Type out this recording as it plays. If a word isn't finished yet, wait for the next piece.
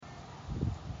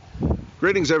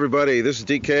Greetings, everybody. This is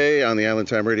DK on the Island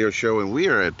Time Radio Show, and we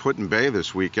are at Put-in-Bay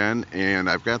this weekend, and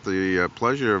I've got the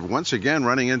pleasure of once again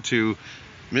running into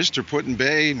Mr.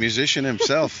 Put-in-Bay musician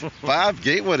himself. Bob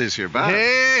Gatewood is here. Bob.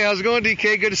 Hey, how's it going,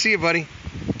 DK? Good to see you, buddy.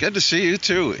 Good to see you,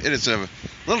 too. It is a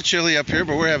little chilly up here,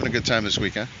 but we're having a good time this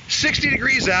weekend. 60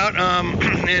 degrees out,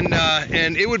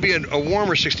 and it would be a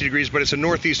warmer 60 degrees, but it's a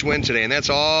northeast wind today, and that's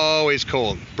always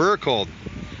cold. Burr cold.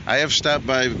 I have stopped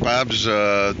by Bob's,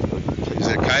 is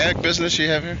it a kayak business you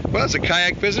have here? Well, it's a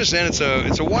kayak business, and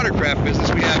it's a watercraft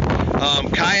business. We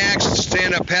have kayaks,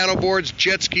 stand-up paddle boards,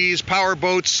 jet skis, power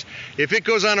boats. If it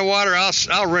goes on the water,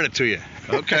 I'll rent it to you.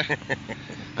 Okay.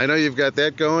 I know you've got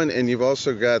that going, and you've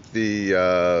also got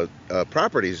the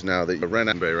properties now that you rent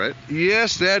on Bay, right?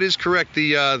 Yes, that is correct.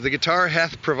 The guitar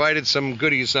hath provided some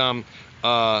goodies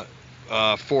for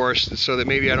us, so that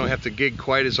maybe I don't have to gig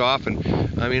quite as often.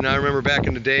 I mean, I remember back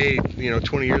in the day,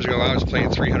 20 years ago, I was playing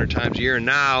 300 times a year, and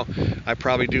now I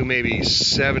probably do maybe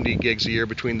 70 gigs a year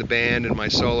between the band and my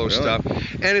solo stuff.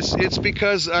 And it's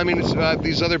because, it's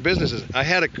these other businesses. I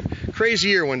had a crazy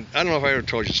year when, I don't know if I ever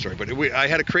told you the story, but I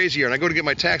had a crazy year, and I go to get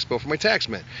my tax bill for my tax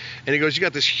man. And he goes, "You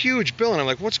got this huge bill," and I'm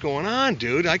like, "What's going on,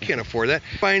 dude? I can't afford that.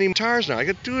 I'm buying any guitars now." I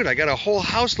go, "Dude, I got a whole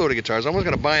house load of guitars. I'm almost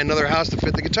going to buy another house to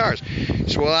fit the guitars." He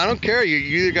said, "Well, I don't care. You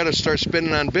either got to start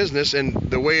spending on business, and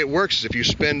the way it works is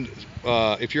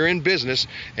if you're in business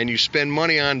and you spend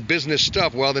money on business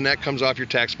stuff, well, then that comes off your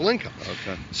taxable income."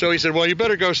 Okay. So he said, "Well, you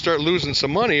better go start losing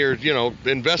some money or,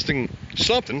 investing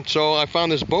something." So I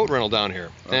found this boat rental down here.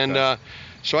 Okay. And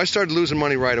so I started losing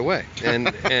money right away,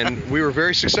 and we were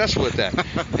very successful at that.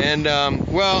 And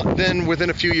then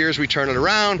within a few years we turned it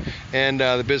around, and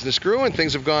the business grew, and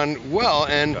things have gone well.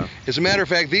 And as a matter of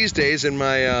fact, these days in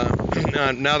my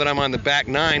now that I'm on the back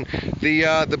nine,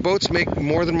 the boats make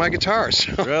more than my guitars.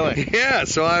 Really? Yeah.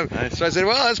 So I said,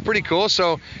 well, that's pretty cool.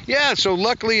 So yeah. So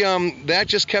luckily that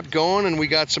just kept going, and we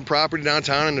got some property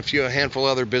downtown and a handful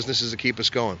of other businesses to keep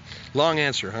us going. Long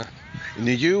answer, huh? And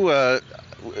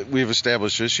we've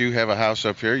established this. You have a house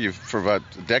up here. For about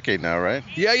a decade now, right?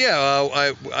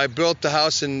 Yeah. I built the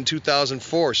house in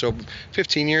 2004, so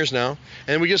 15 years now.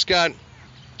 And we just got.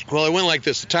 Well, it went like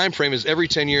this. The time frame is every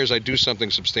 10 years I do something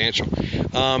substantial.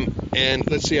 And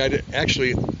let's see.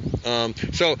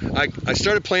 So I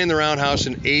started playing the Roundhouse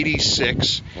in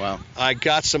 '86. Wow. I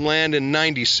got some land in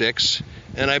 '96,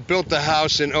 and I built the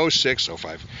house in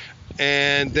 '05.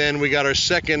 And then we got our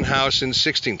second house in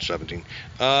 17.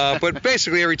 But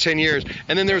basically every 10 years.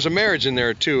 And then there was a marriage in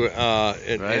there too,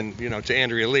 and to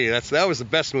Andrea Lee. That was the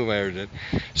best move I ever did.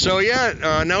 So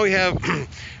yeah, now we have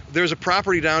there's a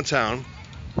property downtown.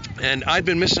 And I'd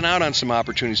been missing out on some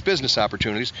opportunities, business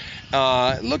opportunities,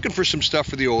 looking for some stuff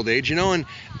for the old age, and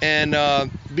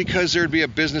because there'd be a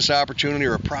business opportunity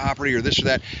or a property or this or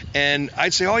that, and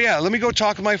I'd say, "Oh yeah, let me go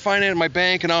talk to my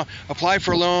bank, and I'll apply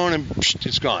for a loan," and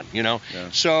it's gone, Yeah.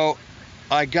 So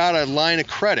I got a line of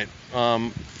credit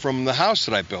from the house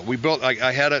that I built.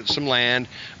 I had some land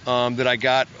that I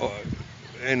got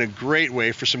in a great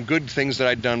way for some good things that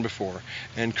I'd done before,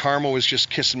 and karma was just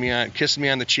kissing me on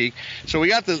the cheek. So we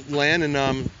got the land, and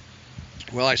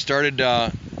I started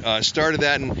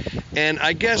that, and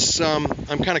I guess I'm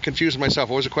kind of confused with myself.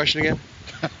 What was the question again?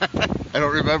 I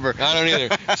don't remember. I don't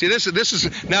either. See, this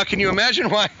is now. Can you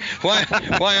imagine why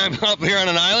I'm up here on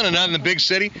an island and not in the big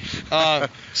city?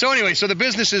 So anyway, the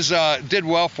businesses did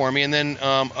well for me, and then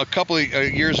a couple of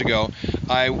years ago,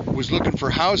 I was looking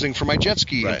for housing for my jet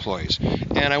ski employees,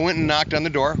 and I went and knocked on the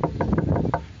door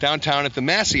downtown at the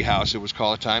Massey House, it was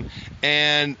called at the time,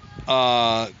 and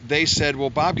they said, "Well,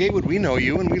 Bob Gatewood, we know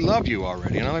you and we love you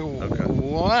already." And I'm like, "Okay.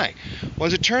 Why?" Well,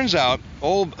 as it turns out,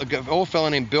 an old fellow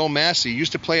named Bill Massey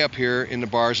used to play up here in the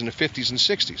bars in the 50s and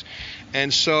 60s.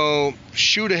 And so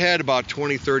shoot ahead about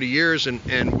 20, 30 years,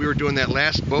 and we were doing that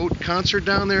last boat concert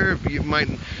down there. You might,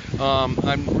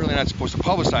 I'm really not supposed to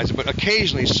publicize it, but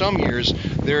occasionally, some years,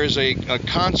 there is a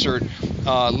concert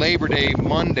Labor Day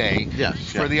Monday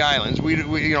for the islands. We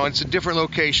it's a different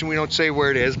location. We don't say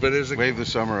where it is, but it's Wave the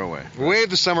Summer Away. Wave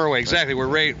the Summer Away, exactly. Where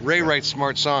Ray writes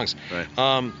smart songs.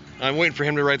 Right. I'm waiting for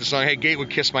him to write the song, "Hey,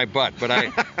 Gatewood, Kiss My Butt," but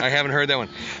I haven't heard that one.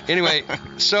 Anyway,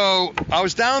 so I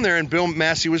was down there, and Bill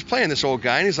Massey was playing, this old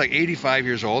guy, and he's like 85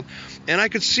 years old, and I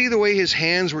could see the way his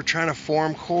hands were trying to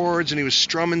form chords, and he was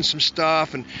strumming some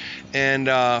stuff,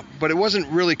 but it wasn't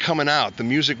really coming out. The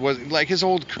music was like his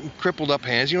old crippled up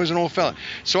hands. He was an old fella.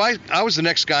 So I was the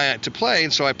next guy to play,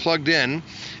 and so I plugged in,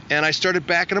 and I started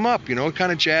backing him up,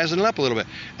 kind of jazzing it up a little bit.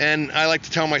 And I like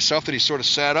to tell myself that he sort of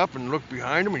sat up and looked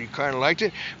behind him, and he kind of liked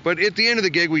it. But at the end of the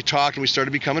gig, we talked, and we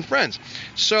started becoming friends.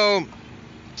 So,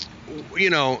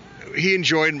 he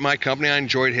enjoyed my company. I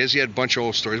enjoyed his. He had a bunch of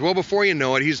old stories. Well, before you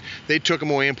know it, they took him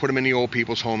away and put him in the old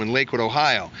people's home in Lakewood,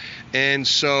 Ohio. And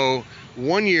so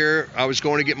one year I was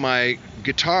going to get my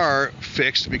guitar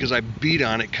fixed because I beat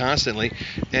on it constantly,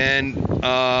 and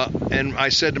I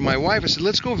said to my wife, I said,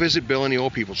 let's go visit Bill in the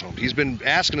old people's home. He's been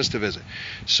asking us to visit.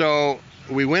 So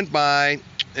we went by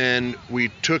and we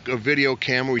took a video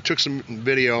camera. We took some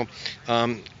video.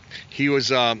 He was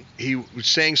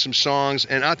sang some songs,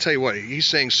 and I'll tell you what, he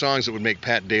sang songs that would make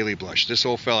Pat Daly blush. This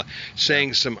old fella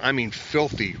sang some, I mean,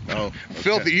 filthy.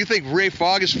 Filthy. You think Ray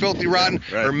Fogg is filthy rotten,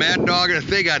 right. or Mad Dog?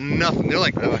 They got nothing. They're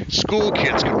like school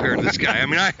kids compared to this guy. I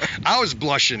mean, I was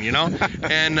blushing, you know.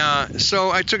 And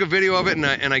so I took a video of it and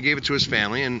I gave it to his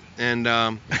family, and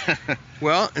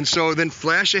well, and so then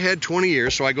flash ahead 20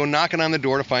 years. So I go knocking on the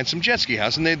door to find some jet ski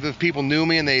house, and the people knew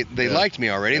me and they liked me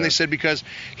already, and they said because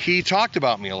he talked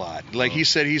about me a lot. Like he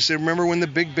said, remember when the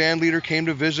big band leader came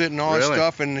to visit and all that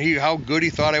stuff, and how good he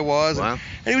thought I was. Wow. And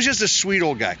he was just a sweet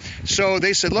old guy. So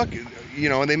they said, look, you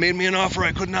know, and they made me an offer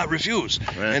I could not refuse.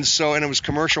 Right. And so, and it was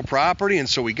commercial property, and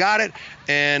so we got it,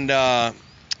 and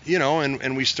you know,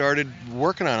 and we started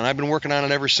working on it. I've been working on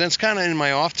it ever since, kind of in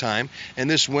my off time. And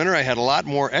this winter, I had a lot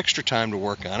more extra time to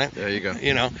work on it. There you go.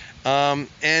 You know,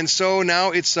 and so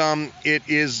now it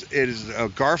is a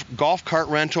golf cart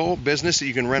rental business that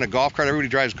you can rent a golf cart. Everybody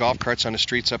drives golf carts on the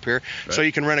streets up here, right. So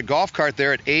you can rent a golf cart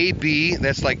there at AB.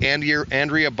 That's like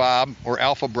Andrea Bob or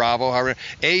Alpha Bravo.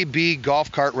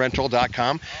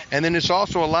 abgolfcartrental.com. And then it's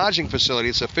also a lodging facility.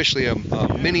 It's officially a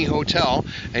mini hotel,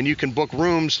 and you can book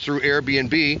rooms through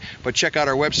Airbnb. But check out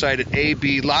our website at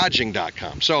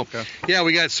ablodging.com. So yeah,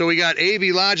 we got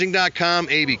ablodging.com,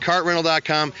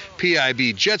 abcartrental.com,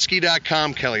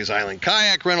 pibjetski.com, Kelly's Island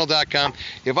kayakrental.com.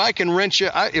 If I can rent you,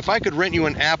 if I could rent you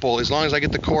an Apple, as long as I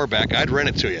get the core back, I'd rent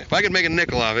it to you. If I could make a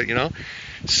nickel of it, you know.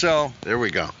 So there we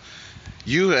go.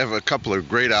 You have a couple of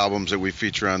great albums that we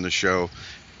feature on the show,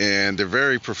 and they're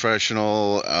very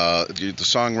professional. The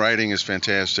songwriting is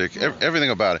fantastic. Everything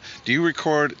about it. Do you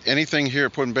record anything here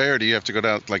at Put-in-Bay, or do you have to go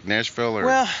down like Nashville? Or?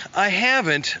 Well, I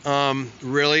haven't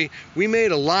really. We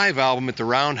made a live album at the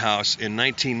Roundhouse in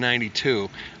 1992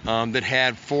 that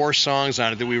had 4 songs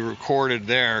on it that we recorded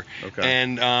there. Okay.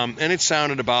 And it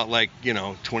sounded about like, you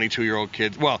know, 22-year-old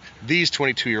kids. Well, these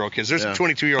 22-year-old kids. There's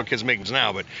 22-year-old kids making it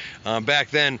now, but back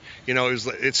then, you know,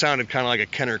 it sounded kind of like a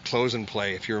Kenner closing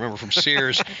play, if you remember from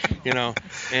Sears. You know,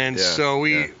 and so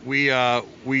we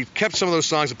kept some of those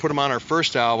songs and put them on our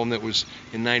first album that was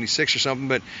in '96 or something.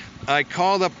 But I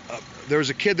called up. There was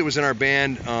a kid that was in our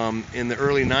band in the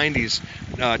early '90s,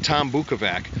 Tom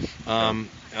Bukovac, Bukovac.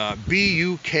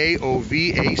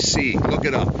 Look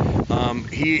it up.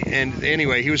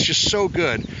 Anyway, he was just so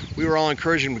good. We were all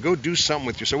encouraging him to go do something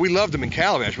with you. So we loved him in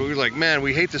Calabash, but we were like, man,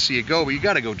 we hate to see you go, but you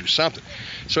got to go do something.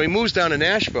 So he moves down to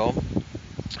Nashville.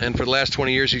 And for the last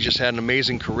 20 years, he's just had an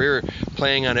amazing career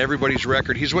playing on everybody's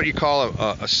record. He's what you call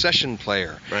a session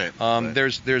player. Right.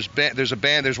 There's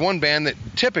one band that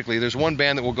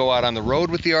will go out on the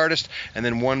road with the artist, and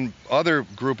then one other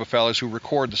group of fellas who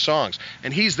record the songs.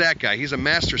 And he's that guy. He's a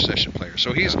master session player.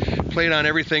 So he's played on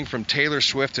everything from Taylor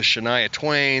Swift to Shania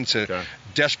Twain to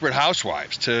Desperate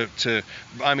Housewives to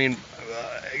I mean,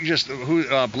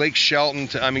 Blake Shelton,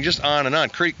 just on and on.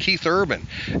 Keith Urban.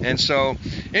 And so,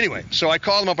 anyway, so I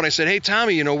called him up and I said, hey,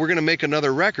 Tommy, you know, we're going to make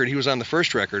another record. He was on the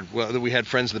first record that we had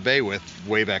Friends of the Bay with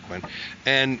way back when.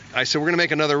 And I said, we're going to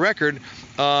make another record.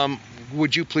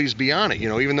 Would you please be on it? You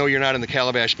know, even though you're not in the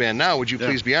Calabash band now, would you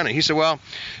please be on it? He said, well,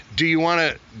 do you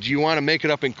want to make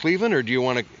it up in Cleveland, or do you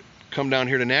want to come down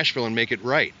here to Nashville and make it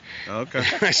right? Okay.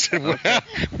 I said, well,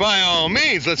 by all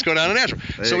means, let's go down to Nashville.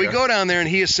 So we go down there, and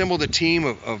he assembled a team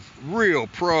of real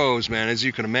pros, man, as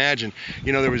you can imagine.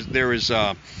 You know, there was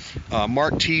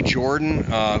Mark T. Jordan,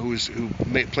 who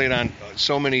played on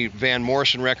so many Van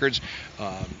Morrison records.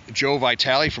 Joe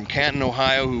Vitale from Canton,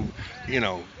 Ohio, who, you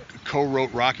know,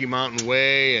 co-wrote Rocky Mountain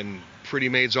Way and Pretty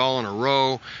Maids All in a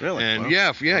Row. Really?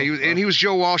 And he was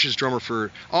Joe Walsh's drummer for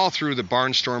all through the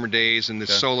Barnstormer days and the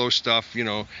solo stuff, you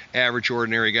know, average,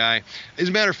 ordinary guy. As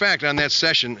a matter of fact, on that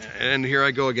session, and here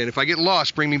I go again, if I get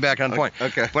lost, bring me back on point.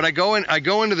 Okay. But I go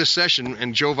into the session,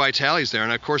 and Joe Vitale's there,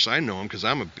 and of course I know him because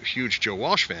I'm a huge Joe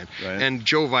Walsh fan. Right. And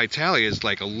Joe Vitale is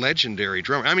like a legendary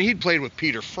drummer. I mean, he'd played with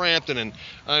Peter Frampton and,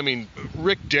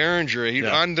 Rick Derringer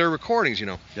on their recordings, you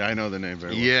know. Yeah, I know the name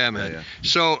very well. Yeah, man. Yeah.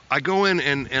 So I go in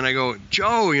and I go,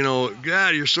 Joe,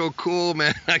 God, you're so cool,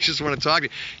 man. I just want to talk to you.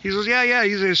 He goes, yeah,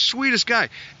 he's the sweetest guy.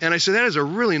 And I said, that is a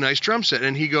really nice drum set.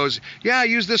 And he goes, yeah, I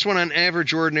use this one on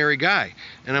Average Ordinary Guy.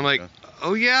 And I'm like,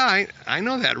 oh, yeah, I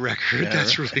know that record. Yeah,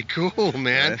 that's right. really cool,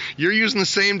 man. Right. You're using the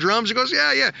same drums? He goes,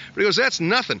 yeah. But he goes, that's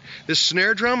nothing. This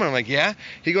snare drum? And I'm like, yeah.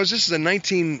 He goes, this is a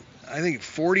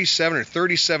 1947 or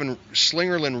 37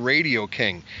 Slingerland Radio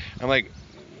King. I'm like,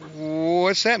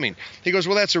 what's that mean? He goes,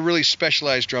 well, that's a really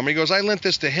specialized drum. And he goes, I lent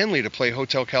this to Henley to play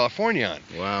Hotel California on.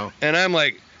 Wow. And I'm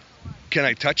like, can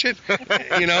I touch it?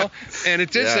 And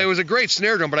it did say it was a great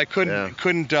snare drum, but I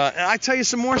couldn't. I tell you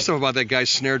some more stuff about that guy's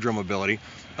snare drum ability.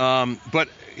 But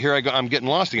here I go. I'm getting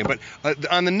lost again. But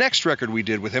on the next record we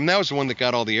did with him, that was the one that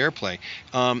got all the airplay.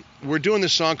 We're doing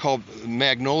this song called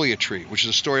Magnolia Tree, which is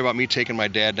a story about me taking my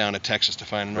dad down to Texas to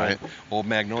find an old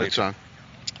magnolia Good tree. song.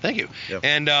 Thank you. Yep.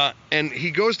 And he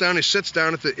goes down, he sits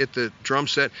down at the drum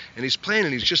set, and he's playing,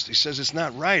 and he says it's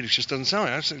not right. It just doesn't sound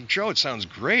right. I said, Joe, it sounds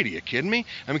great. Are you kidding me?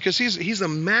 I mean, because he's a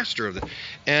master of it.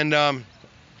 And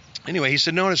anyway, he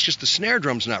said, no, it's just the snare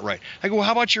drum's not right. I go, well,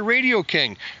 how about your Radio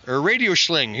King or Radio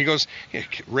Schling? He goes, yeah,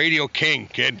 Radio King,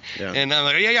 kid. Yeah. And I'm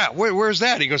like, yeah. Where's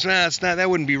that? He goes, nah, it's not. That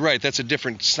wouldn't be right. That's a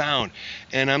different sound.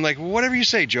 And I'm like, well, whatever you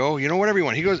say, Joe. Whatever you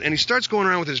want. He goes, and he starts going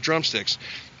around with his drumsticks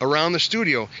around the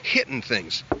studio, hitting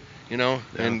things,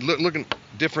 and looking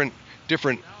different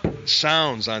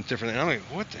sounds on different. And I'm like,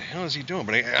 what the hell is he doing?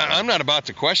 But I'm not about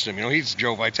to question him. He's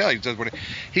Joe Vitale. He does what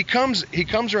he comes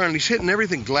around and he's hitting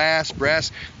everything, glass,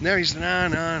 brass. And there he's no.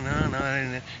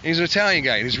 And he's an Italian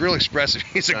guy. And he's real expressive.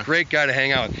 He's a great guy to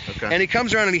hang out with. Okay. And he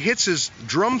comes around and he hits his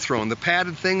drum throne, the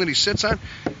padded thing that he sits on.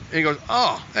 And he goes,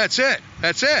 oh, that's it.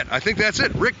 I think that's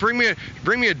it. Rick, bring me a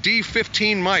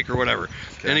D15 mic or whatever.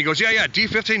 Okay. And he goes, yeah,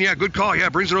 D15, yeah, good call. Yeah,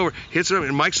 brings it over, hits it up,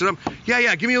 and mics it up.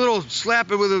 Yeah, give me a little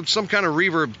slap it with some kind of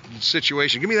reverb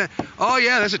situation. Give me that. Oh,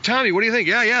 yeah, that's it. Tommy, what do you think?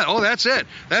 Yeah. Oh, that's it.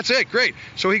 Great.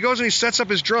 So he goes and he sets up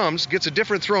his drums, gets a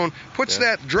different throne, puts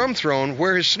that drum throne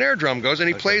where his snare drum goes, and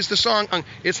he plays the song.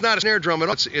 It's not a snare drum at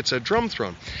all. It's a drum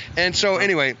throne. And so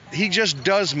anyway, he just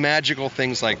does magical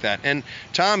things like that. And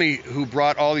Tommy, who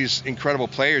brought all these incredible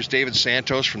players, David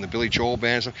Santos from the Billy Joel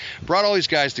band, brought all these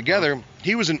guys together.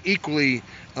 He was an equally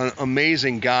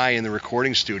amazing guy in the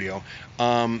recording studio.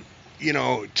 To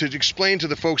explain to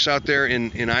the folks out there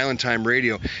in Island Time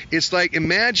Radio, it's like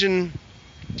imagine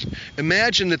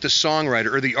that the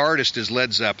songwriter or the artist is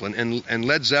Led Zeppelin, and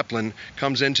Led Zeppelin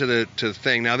comes into the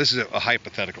thing. Now this is a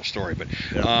hypothetical story, but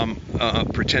a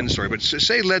pretend story. But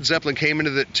say Led Zeppelin came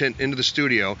into the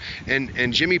studio,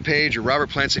 and Jimmy Page or Robert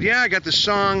Plant said, "Yeah, I got this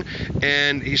song,"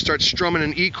 and he starts strumming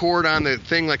an E chord on the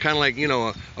thing, like kind of like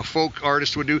a folk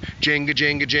artist would do, Jenga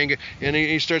Jenga Jenga, and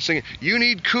he starts singing, "You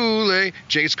need Kool-Aid."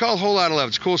 It's called "Whole Lotta Love."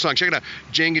 It's a cool song. Check it out.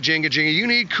 Jenga Jenga Jenga. You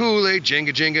need Kool-Aid.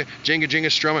 Jenga Jenga Jenga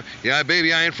Jenga strumming. Yeah,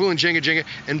 baby, I ain't fooling. Jenga Jenga.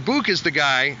 And Book is the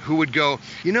guy who would go,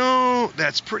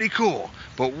 that's pretty cool,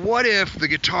 but what if the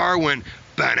guitar went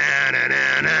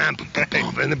and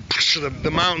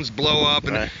the mountains blow up,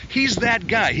 and he's that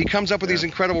guy. He comes up with these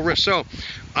incredible riffs. So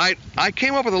I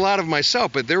came up with a lot of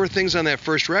myself, but there were things on that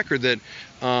first record that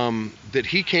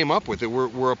he came up with that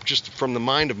were just from the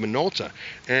mind of Minolta,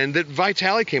 and that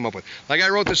Vitale came up with. Like I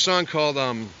wrote this song called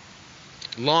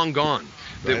Long Gone.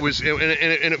 It was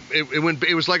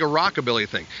it was like a rockabilly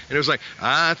thing, and it was like,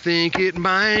 I think it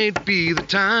might be the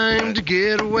time to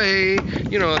get away,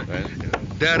 da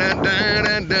da da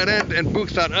da da da, and Book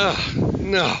thought,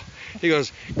 no. He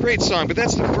goes, great song, but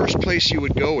that's the first place you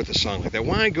would go with a song like that.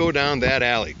 Why go down that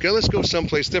alley? Let's go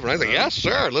someplace different. I was like, yes,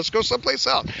 sir, let's go someplace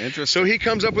else. Interesting. So he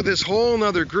comes up with this whole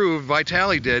nother groove,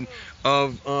 Vitale did,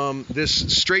 of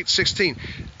this straight 16,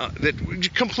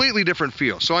 that completely different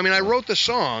feel. So, I mean, I wrote the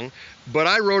song, but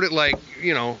I wrote it like,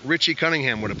 Richie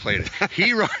Cunningham would have played it.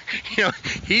 He wrote,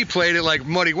 he played it like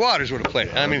Muddy Waters would have played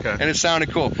it. I mean, and it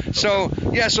sounded cool. So,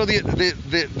 yeah, so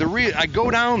I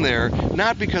go down there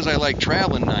not because I like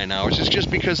traveling 9 hours. It's just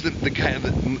because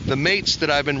the mates that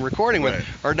I've been recording with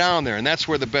are down there, and that's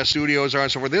where the best studios are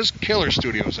and so forth. There's killer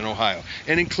studios in Ohio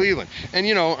and in Cleveland. And,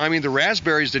 the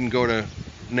Raspberries didn't go to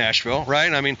Nashville,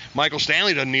 right? I mean, Michael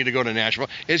Stanley doesn't need to go to Nashville.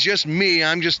 It's just me.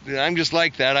 I'm just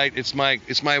like that. It's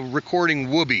my recording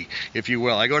whoopee, if you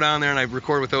will. I go down there and I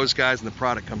record with those guys, and the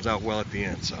product comes out well at the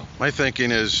end. So my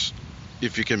thinking is,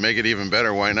 if you can make it even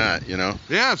better, why not? Yeah,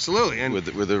 absolutely. And with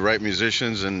the right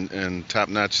musicians and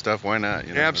top-notch stuff, why not?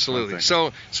 Absolutely.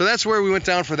 So that's where we went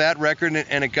down for that record,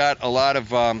 and it got a lot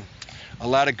of a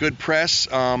lot of good press,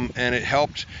 and it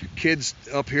helped kids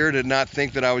up here to not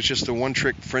think that I was just a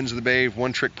one-trick Friends of the Bay,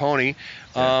 one-trick pony.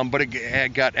 But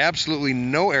it got absolutely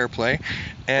no airplay.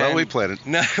 And Well, we played it.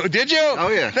 No, did you? Oh,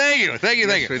 yeah. Thank you.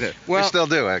 Yes, we did. Well, we still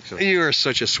do, actually. You are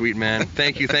such a sweet man.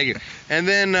 Thank you. And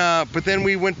then, but then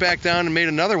we went back down and made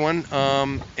another one,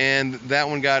 and that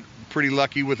one got pretty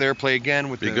lucky with airplay again.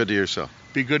 With Be good to yourself.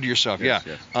 Be good to yourself. Yes,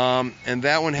 yeah. yes. And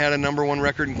that one had a #1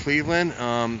 record in Cleveland.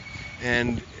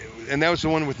 And that was the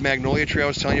one with Magnolia Tree I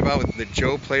was telling you about that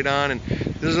Joe played on. And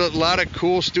there's a lot of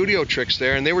cool studio tricks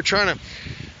there. And they were trying to.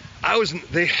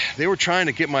 They were trying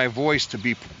to get my voice to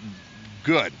be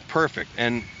good, perfect,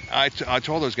 and I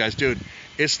told those guys, dude,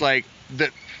 it's like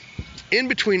that in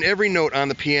between every note on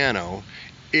the piano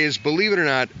is, believe it or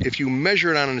not, if you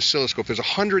measure it on an oscilloscope, there's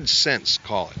 100 cents,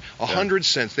 call it 100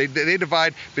 cents. They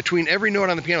divide between every note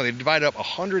on the piano. They divide it up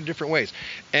 100 different ways,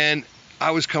 and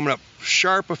I was coming up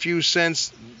sharp a few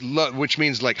cents, which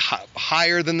means like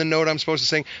higher than the note I'm supposed to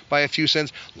sing by a few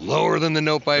cents, lower than the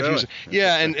note by a few cents.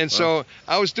 Yeah, and so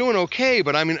I was doing okay,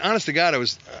 but I mean, honest to God, I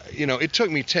was, it took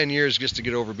me 10 years just to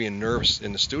get over being nervous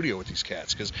in the studio with these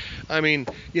cats, because, I mean,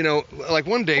 like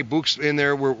one day, Book's in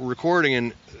there, we're recording,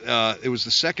 and it was the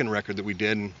second record that we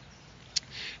did,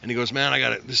 and he goes,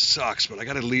 man, this sucks, but I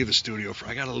got to leave the studio.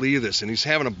 I got to leave this. And he's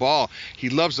having a ball. He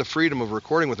loves the freedom of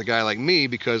recording with a guy like me,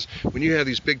 because when you have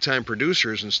these big-time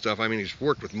producers and stuff, I mean, he's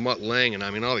worked with Mutt Lange and,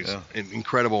 I mean, all these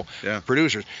incredible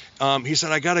producers. He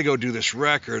said, I got to go do this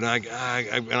record. And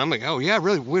I'm like, oh, yeah,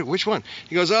 really? Which one?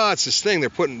 He goes, oh, it's this thing.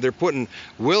 They're putting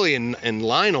Willie and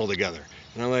Lionel together.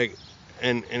 And I'm like,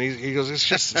 and he goes, it's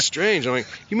just strange. I'm like,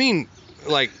 you mean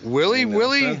like Willie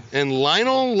and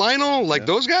Lionel, like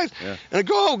those guys? Yeah. And I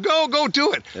go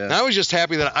do it. Yeah. And I was just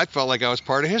happy that I felt like I was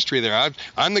part of history there.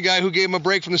 I'm the guy who gave him a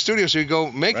break from the studio so he'd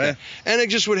go make that. And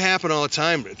it just would happen all the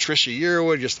time. Trisha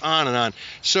Yearwood, just on and on.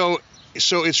 So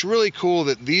it's really cool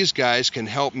that these guys can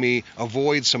help me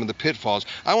avoid some of the pitfalls.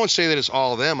 I won't say that it's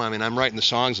all of them. I mean, I'm writing the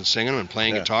songs and singing them and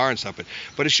playing guitar and stuff,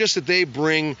 but it's just that they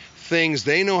bring things.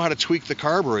 They know how to tweak the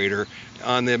carburetor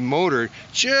on the motor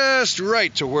just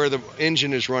right to where the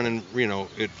engine is running,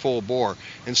 at full bore.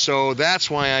 And so that's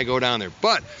why I go down there.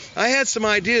 But I had some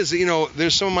ideas.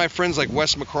 There's some of my friends like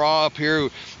Wes McCraw up here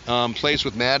who plays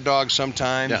with Mad Dog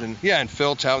sometimes, and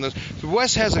Phil Towton.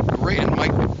 Wes has a great, and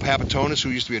Mike Papatonis,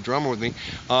 who used to be a drummer with me.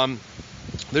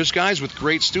 There's guys with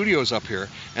great studios up here,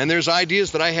 and there's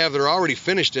ideas that I have that are already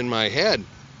finished in my head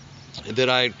that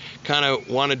I kind of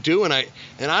want to do, and I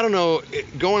don't know,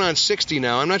 going on 60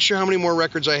 now, I'm not sure how many more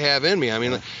records I have in me. I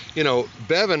mean,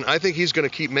 Bevan, I think he's going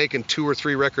to keep making 2 or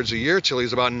 3 records a year till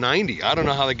he's about 90. I don't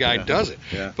know how the guy does it,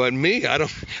 but me, I don't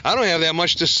have that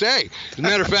much to say. As a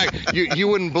matter of fact, you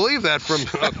wouldn't believe that from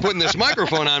putting this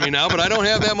microphone on me now, but I don't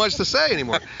have that much to say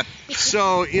anymore.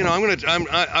 So,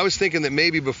 I was thinking that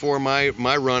maybe before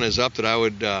my run is up that I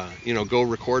would, go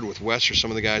record with Wes or some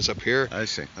of the guys up here. I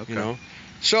see. Okay.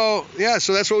 So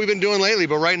that's what we've been doing lately.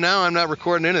 But right now, I'm not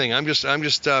recording anything. I'm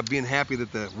just being happy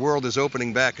that the world is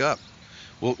opening back up.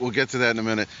 We'll get to that in a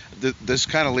minute. This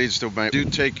kind of leads to do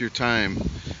take your time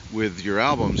with your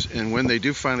albums, and when they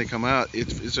do finally come out,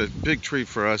 it's a big treat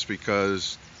for us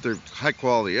because they're high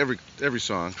quality, every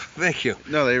song. Thank you.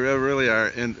 No, they really are.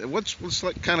 And what's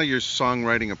like kind of your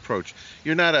songwriting approach?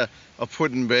 You're not a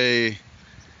Put-in-Bay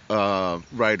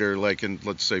writer like in,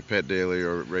 let's say, Pat Daly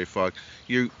or Ray Falk.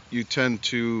 You tend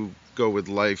to go with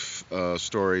life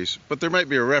stories, but there might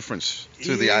be a reference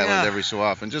to the island every so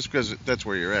often, just because that's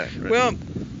where you're at. Right? Well,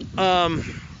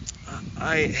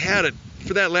 I had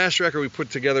for that last record, we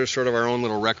put together sort of our own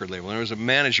little record label. And there was a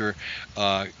manager,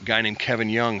 guy named Kevin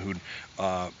Young, who'd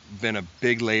been a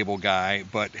big label guy,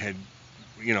 but had,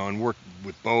 and worked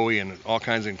with Bowie and all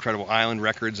kinds of incredible island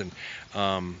records and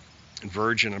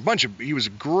Virgin, he was a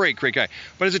great guy.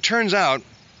 But as it turns out,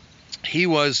 he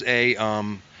was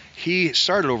he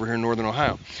started over here in Northern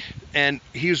Ohio, and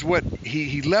he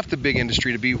left the big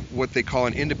industry to be what they call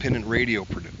an independent radio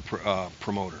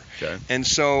promoter. Okay. And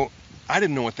so I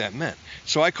didn't know what that meant.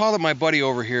 So I called up my buddy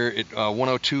over here at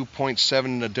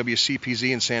 102.7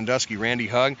 WCPZ in Sandusky, Randy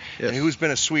Hugg, and who's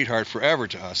been a sweetheart forever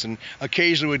to us, and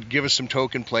occasionally would give us some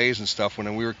token plays and stuff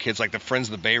when we were kids, like the Friends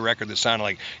of the Bay record that sounded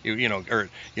like,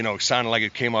 sounded like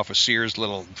it came off a Sears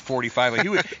little 45.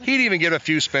 Like he'd even get a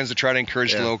few spins to try to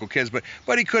encourage the local kids, but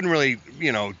he couldn't really,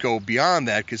 go beyond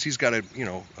that because he's got a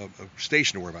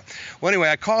station to worry about. Well, anyway,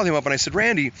 I called him up and I said,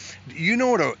 Randy, you know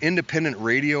what an independent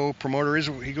radio promoter is?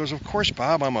 He goes, of course course,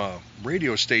 Bob, I'm a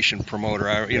radio station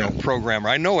promoter, programmer.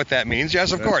 I know what that means.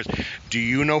 Yes, of course. Do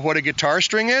you know what a guitar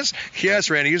string is? Yes,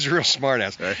 Randy. He's a real smart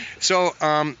ass. Right. So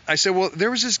I said, well,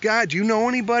 there was this guy. Do you know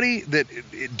anybody that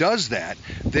does that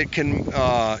can,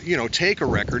 take a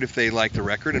record if they like the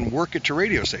record and work it to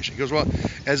radio station? He goes, well,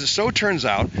 as it so turns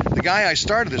out, the guy I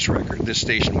started this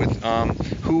station with,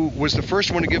 who was the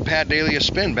first one to give Pat Daly a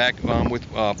spin back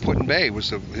with Put-in Bay, was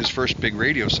his first big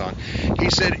radio song.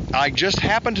 He said, I just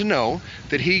happened to know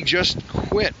that he just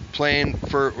quit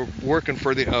working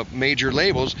for the major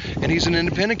labels, and he's an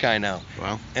independent guy now.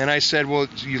 Wow. And I said, well,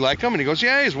 you like him? And he goes,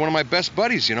 yeah, he's one of my best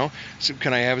buddies, I said,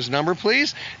 can I have his number,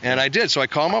 please? And I did. So I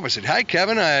called him up. I said, hi,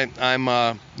 Kevin.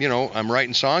 I'm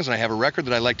writing songs, and I have a record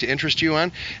that I'd like to interest you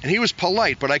on. And he was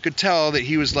polite, but I could tell that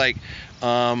he was like,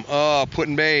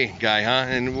 Put-in Bay guy, huh?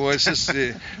 And what's this?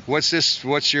 What's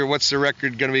the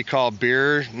record going to be called?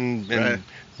 Beer and right.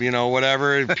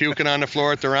 Whatever, puking on the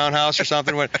floor at the roundhouse or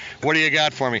something. What do you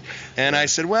got for me? And I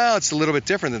said, well, it's a little bit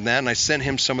different than that. And I sent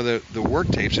him some of the work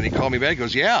tapes, and he called me back. He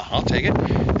goes, yeah, I'll take it.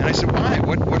 And I said, why?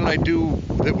 What did I do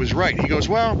that was right? He goes,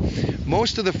 well,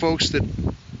 most of the folks that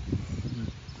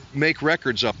make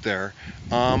records up there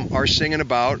are singing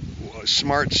about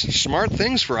smart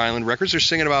things for Island Records. They're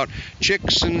singing about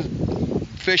chicks and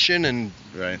fishing and,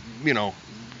 right.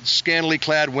 Scantily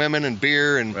clad women and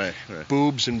beer and right.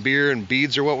 boobs and beer and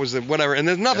beads or whatever. And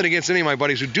there's nothing against any of my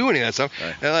buddies who do any of that stuff.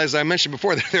 Right. As I mentioned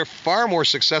before, they're far more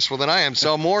successful than I am,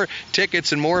 sell more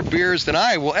tickets and more beers than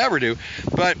I will ever do.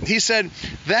 But he said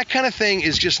that kind of thing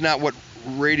is just not what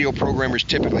radio programmers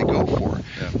typically go for.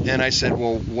 Yeah. And I said,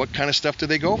 well, what kind of stuff do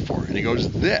they go for? And he goes,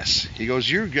 this. He goes,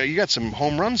 you got some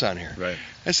home runs on here. Right.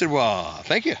 I said, well,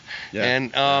 thank you. Yeah.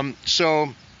 And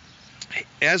so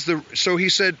he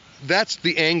said, that's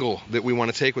the angle that we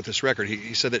want to take with this record.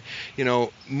 He said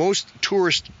that, most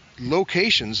tourist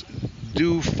locations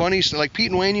do funny stuff. Like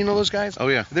Pete and Wayne, those guys? Oh,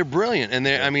 yeah. They're brilliant.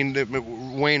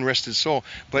 And Wayne, rest his soul.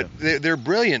 But they're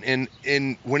brilliant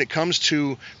in when it comes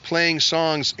to playing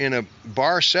songs in a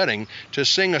bar setting, to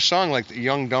sing a song like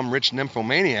Young, Dumb, Rich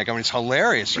Nymphomaniac. I mean, it's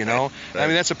hilarious, Right. I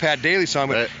mean, that's a Pat Daly song,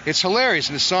 but it's hilarious.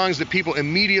 And the songs that people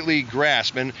immediately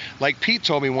grasp. And like Pete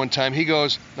told me one time, he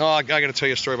goes, I got to tell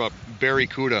you a story about Barry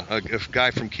Kuda, a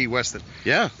guy from Key West.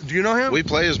 Yeah. Do you know him? We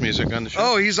play his music on the show.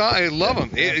 Oh, I love him.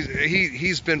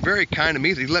 He's been very kind to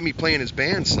me. He let me play in his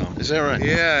band some. Is that right?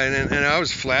 Yeah, and I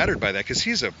was flattered by that because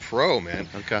he's a pro, man.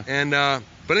 Okay. And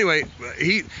but anyway,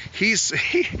 he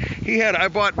had, I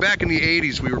bought back in the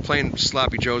 80s, we were playing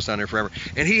Sloppy Joe's down there forever,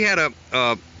 and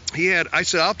I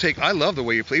said, I love the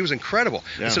way you play. He was incredible.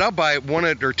 Yeah. I said, I'll buy one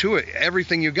or two of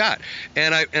everything you got.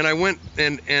 And I went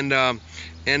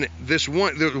and this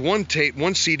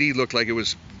one CD looked like it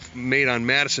was made on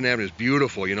Madison Avenue. It's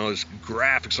beautiful, there's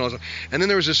graphics and all that stuff. And then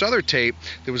there was this other tape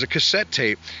that was a cassette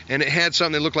tape, and it had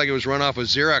something that looked like it was run off a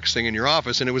Xerox thing in your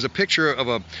office, and it was a picture of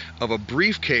a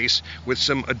briefcase with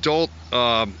some adult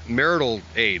marital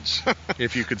aids,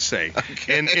 if you could say.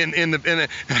 Okay. And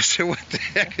I said, what the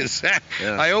heck is that?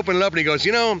 Yeah. I opened it up, and he goes,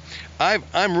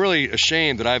 I'm really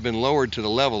ashamed that I've been lowered to the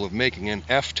level of making an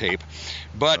F tape.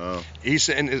 But he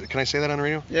said, and can I say that on the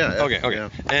radio? Yeah. Okay.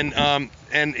 Yeah.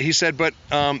 And he said, but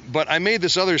I made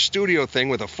this other studio thing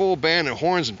with a full band and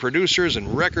horns and producers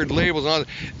and record labels and all that,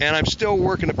 and I'm still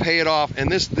working to pay it off.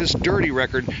 And this dirty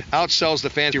record outsells the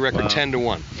fancy record 10 to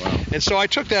 1. Wow. And so I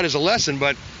took that as a lesson,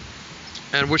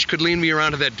 and which could lead me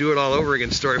around to that do it all over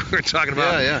again story we were talking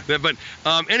about. Yeah. But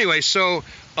anyway, so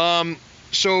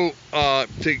to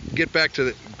get back to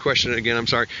the question again, I'm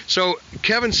sorry. So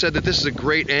Kevin said that this is a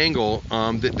great angle,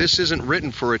 that this isn't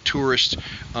written for a tourist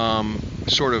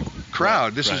sort of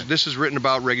crowd. This is written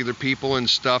about regular people and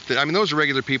stuff. Those are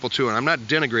regular people too, and I'm not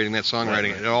denigrating that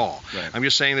songwriting at all. Right. I'm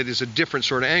just saying that it's a different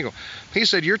sort of angle. He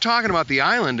said, you're talking about the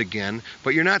island again,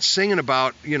 but you're not singing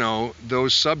about,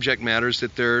 those subject matters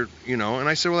that they're, and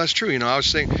I said, well, that's true. I was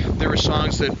saying there were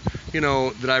songs that,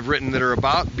 that I've written that are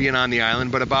about being on the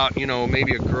island, but about,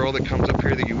 maybe a girl that comes up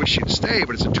here that you wish she'd stay,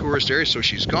 but it's a tourist area, so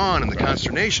she's gone, and the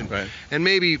consternation. Right. And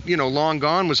maybe, Long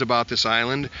Gone was about this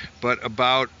island, but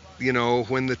about,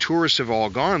 when the tourists have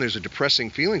all gone, there's a depressing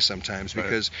feeling sometimes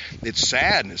because it's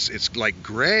sad and it's like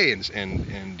gray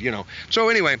and So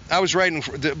anyway, I was writing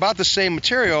about the same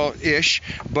material-ish,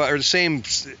 or the same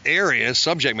area,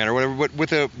 subject matter, whatever,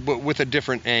 but with a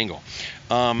different angle.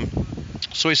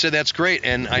 So he said, that's great.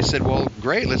 And I said, well,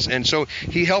 great. And so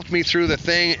he helped me through the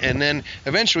thing. And then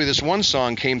eventually this one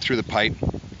song came through the pipe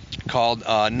called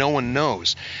No One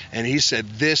Knows. And he said,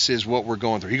 this is what we're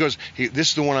going through. He goes, this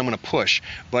is the one I'm going to push.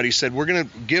 But he said, we're going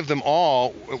to give them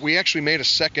all. We actually made a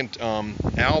second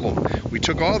album. We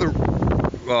took all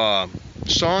the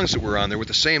songs that were on there with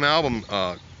the same album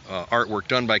artwork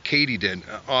done by Katie did,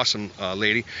 awesome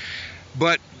lady,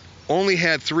 but only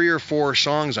had 3 or 4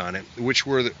 songs on it, which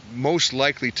were the most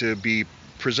likely to be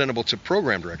presentable to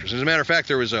program directors. As a matter of fact,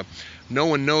 there was a No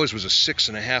One Knows was a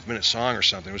 6.5-minute song or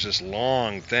something. It was this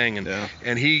long thing,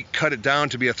 and he cut it down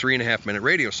to be a 3.5-minute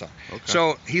radio song. Okay.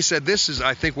 So he said, this is,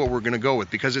 I think, what we're going to go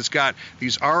with, because it's got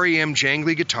these REM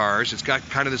jangly guitars. It's got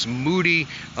kind of this moody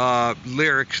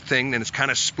lyric thing, and it's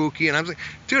kind of spooky. And I was like,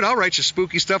 dude, I'll write you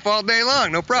spooky stuff all day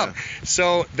long, no problem. Yeah.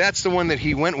 So that's the one that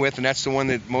he went with, and that's the one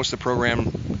that most of the program,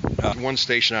 one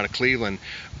station out of Cleveland,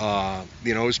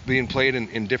 is being played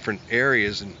in different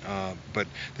areas, but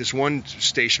this one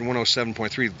station,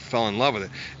 107.3, fell in love with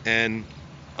it, and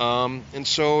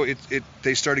so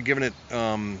they started giving it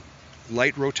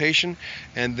light rotation,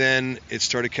 and then it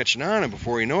started catching on, and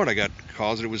before you know it, I got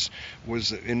calls that it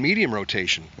was in medium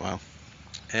rotation. Wow.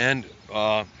 And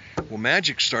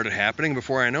magic started happening.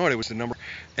 Before I know it was the number,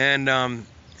 and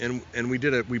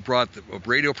we brought a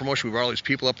radio promotion. We brought all these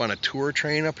people up on a tour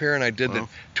train up here, and I did the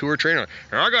tour train.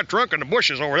 I got drunk in the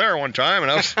bushes over there one time,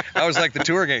 and I was like the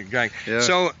tour guy.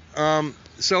 Yeah.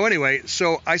 So anyway,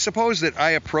 I suppose that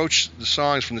I approach the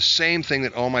songs from the same thing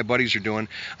that all my buddies are doing.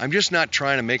 I'm just not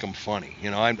trying to make them funny,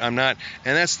 I'm not,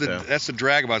 and that's the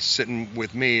drag about sitting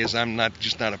with me, is I'm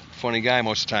just not a funny guy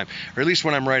most of the time, or at least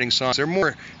when I'm writing songs, they're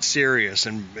more serious,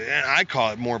 and I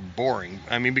call it more boring.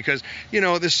 I mean, because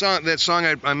that song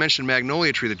I mentioned,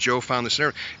 Magnolia Tree, that Joe found this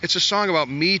in, it's a song about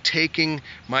me taking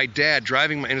my dad,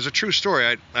 and it's a true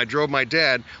story. I drove my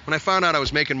dad when I found out I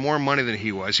was making more money than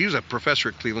he was. He was a professor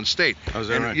at Cleveland State.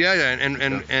 Right? Yeah,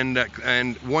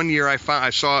 and one year I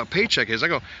saw a paycheck. I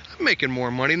go, I'm making more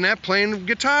money than that playing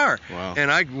guitar. Wow. And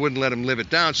I wouldn't let him live it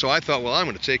down, so I thought, well, I'm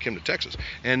going to take him to Texas.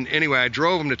 And anyway, I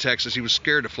drove him to Texas. He was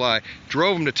scared to fly.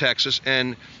 Drove him to Texas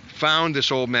and found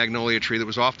this old magnolia tree that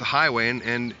was off the highway,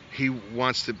 and he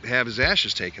wants to have his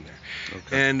ashes taken there.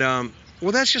 Okay. And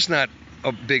that's just not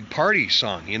a big party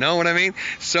song, you know what I mean?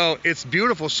 So it's a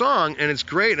beautiful song, and it's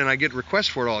great, and I get requests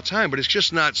for it all the time, but it's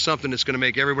just not something that's going to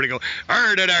make everybody go,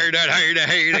 you're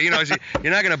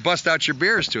not going to bust out your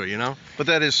beers to it, But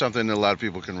that is something that a lot of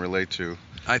people can relate to.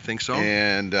 I think so.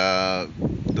 And,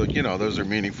 those are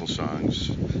meaningful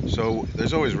songs. So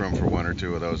there's always room for 1 or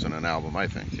 2 of those in an album, I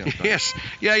think. Yes.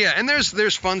 Yeah. And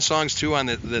there's fun songs, too, on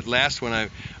that last one I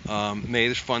made.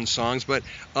 There's fun songs. But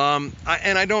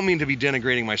I don't mean to be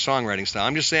denigrating my songwriting style.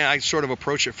 I'm just saying I sort of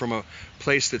approach it from a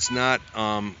place that's not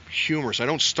humorous. I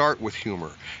don't start with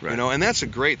humor, right. And that's a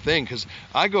great thing, because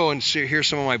I go and hear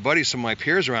some of my buddies, some of my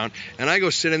peers around, and I go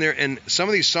sit in there, and some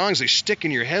of these songs, they stick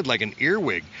in your head like an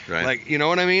earwig. Right. Like, you know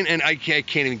what I mean? And I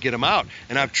can't even get them out.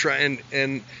 And I've tried,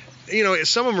 and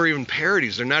some of them are even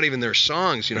parodies. They're not even their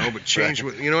songs, but change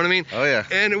with, you know what I mean? Oh, yeah.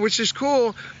 And which is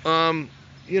cool, and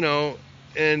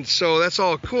so that's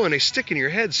all cool, and they stick in your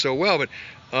head so well, but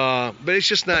it's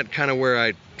just not kind of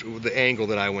where the angle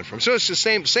that I went from. So it's the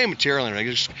same material, and I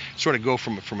just sort of go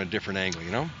from a different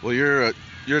angle, Well, you're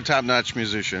a top-notch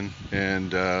musician,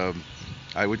 and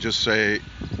I would just say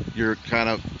you're kind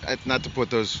of, not to put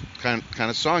those kind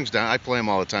of songs down. I play them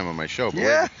all the time on my show.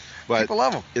 But people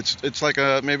love them. It's like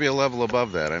maybe a level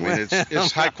above that. I mean,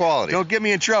 it's high quality. Don't get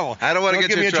me in trouble. I don't want to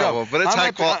get you in trouble, but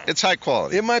it's high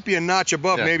quality. It might be a notch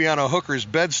above, maybe on a hooker's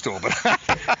bed stool, but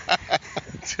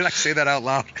did I say that out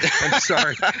loud? I'm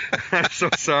sorry. I'm so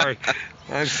sorry.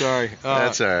 I'm sorry.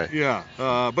 That's all right. Yeah.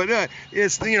 But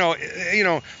it's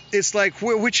it's like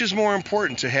which is more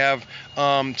important, to have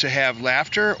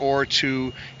laughter or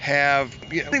to have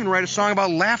I don't even write a song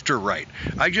about laughter right.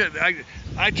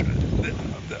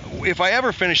 If I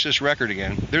ever finish this record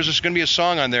again, there's just going to be a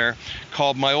song on there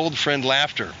called My Old Friend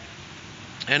Laughter,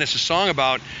 and it's a song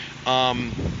about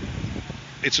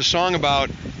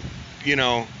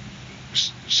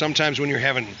sometimes when you're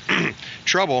having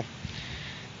trouble,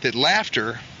 that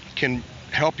laughter can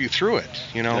help you through it,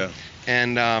 Yeah.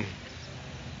 And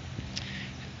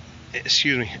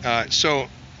excuse me. So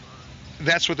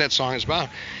that's what that song is about,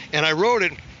 and I wrote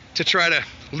it to try to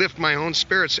lift my own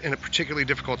spirits in a particularly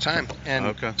difficult time.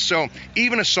 And so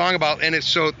even a song about, and it's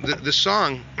so the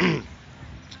song.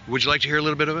 Would you like to hear a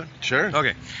little bit of it? Sure.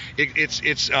 Okay. It's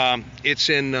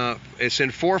in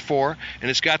 4/4, and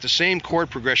it's got the same chord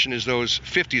progression as those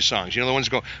 50s songs. The ones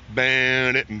that go.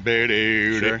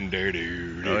 Sure.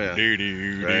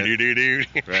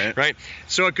 Right. Right.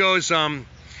 So it goes.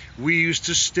 We used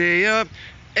to stay up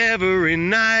every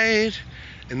night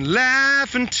and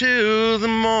laugh until the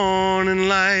morning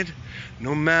light.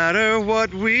 No matter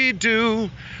what we do,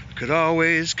 could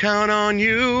always count on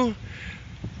you.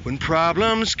 When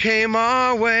problems came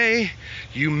our way,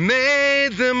 you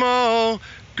made them all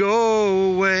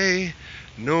go away.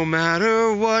 no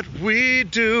matter what we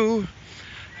do,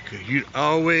 you'd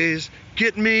always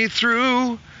get me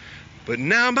through. But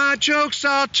now my jokes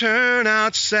all turn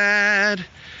out sad,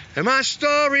 and my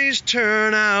stories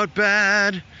turn out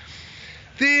bad.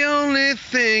 The only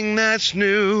thing that's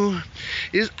new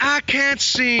is I can't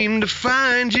seem to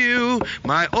find you.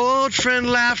 My old friend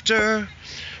Laughter,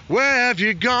 where have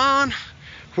you gone?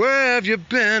 Where have you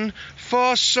been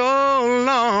for so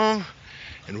long?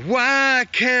 And why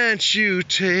can't you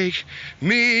take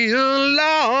me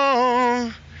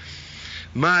along?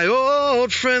 My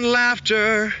old friend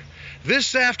Laughter,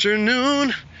 this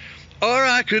afternoon, or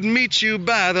I could meet you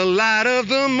by the light of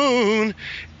the moon,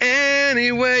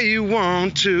 any way you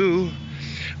want to.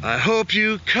 I hope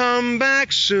you come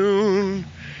back soon,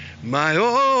 my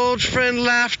old friend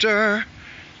Laughter.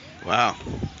 Wow.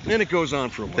 And it goes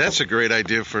on for a while. That's a great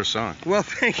idea for a song. Well,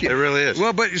 thank you. It really is.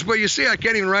 Well, but you see, I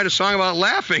can't even write a song about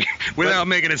laughing without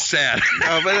making it sad.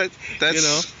 No, but that's, You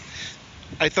know?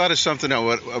 I thought of something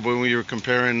when we were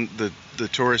comparing the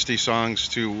touristy songs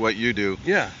to what you do.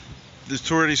 Yeah. The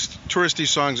touristy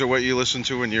songs are what you listen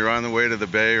to when you're on the way to the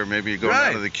Bay, or maybe you go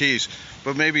down to the Keys.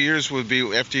 But maybe yours would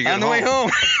be after you get home. On the way home.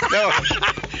 No.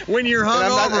 When you're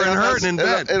hungover and hurting in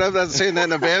bed. And I'm not saying that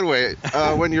in a bad way.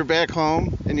 When you're back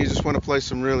home and you just want to play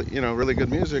some really good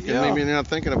music, and maybe you're not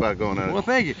thinking about going on it. Well,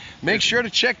 thank you. Make sure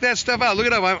to check that stuff out. Look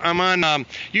it up. I'm on.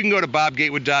 You can go to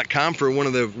bobgatewood.com for one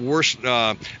of the worst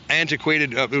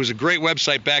antiquated. It was a great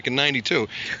website back in '92,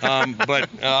 but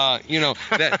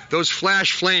those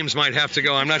flash flames might have to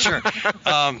go. I'm not sure.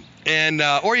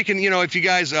 Or you can, if you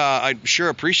guys, I'd sure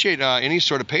appreciate any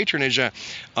sort of patronage. You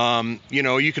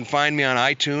can find me on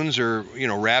iTunes or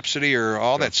Rhapsody or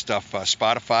all that stuff,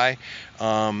 Spotify.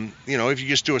 If you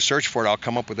just do a search for it, I'll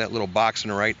come up with that little box on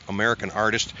the right, American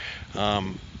Artist.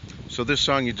 So this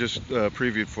song you just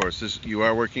previewed for us, you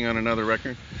are working on another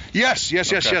record? Yes.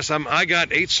 I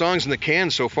got 8 songs in the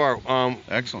can so far.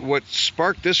 Excellent. What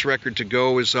sparked this record to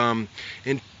go is I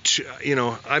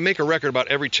make a record about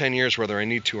every 10 years, whether I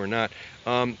need to or not.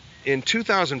 In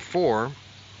 2004,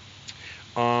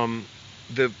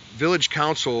 the village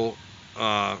council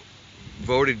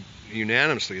voted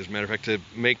unanimously, as a matter of fact, to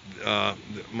make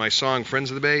my song "Friends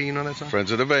of the Bay." You know that song?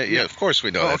 Friends of the Bay. Yeah, of course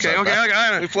we know that song.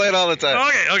 Okay. We play it all the time.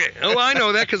 Okay. Oh, I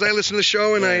know that because I listen to the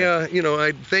show, and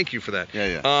I thank you for that.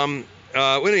 Yeah.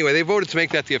 Anyway, they voted to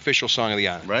make that the official song of the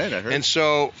island. Right, I heard. And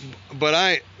so, but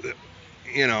I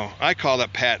call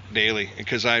up Pat Daly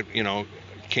because I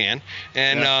can,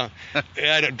 and I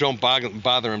don't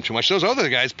bother him too much. Those other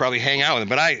guys probably hang out with him,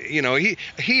 but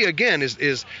he again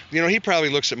is he probably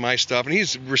looks at my stuff, and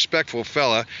he's a respectful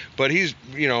fella, but he's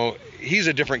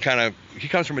a different kind of, he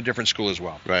comes from a different school as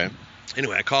well. Right.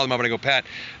 Anyway, I called him up and I go, Pat,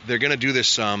 they're going to do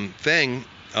this thing.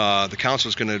 The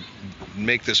council's going to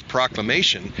make this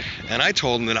proclamation, and I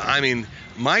told him that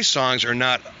my songs are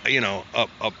not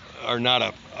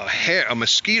a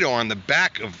mosquito on the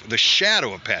back of the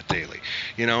shadow of Pat Daly,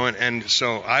 and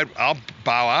so I'll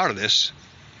bow out of this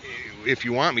if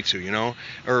you want me to,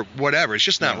 or whatever. It's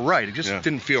just not right. It just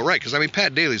didn't feel right because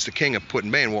Pat Daly's the king of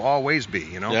Put-in-Bay and will always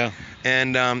be,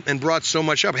 and brought so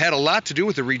much up. It had a lot to do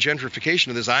with the regentrification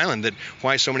of this island, that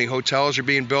why so many hotels are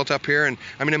being built up here. And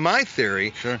in my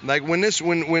theory, like when in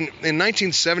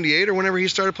 1978 or whenever he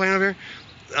started playing up here,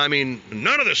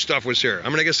 none of this stuff was here.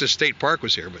 I guess the state park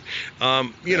was here, but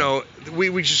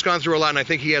we just gone through a lot, and I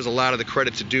think he has a lot of the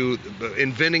credit to do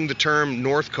inventing the term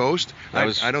North Coast.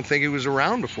 I don't think he was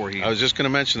around before he. I was just going to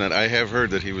mention that. I have heard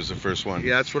that he was the first one.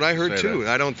 Yeah, that's what I heard too.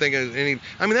 I don't think any.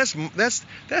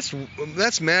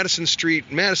 That's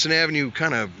Madison Avenue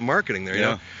kind of marketing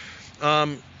there.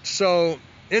 So.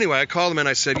 Anyway, I called him and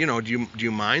I said, do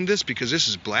you mind this, because this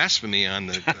is blasphemy on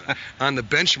the on the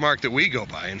benchmark that we go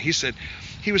by. And he said,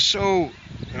 he was so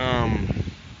I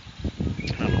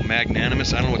don't know,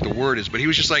 magnanimous. I don't know what the word is, but he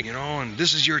was just like, and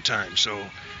this is your time, so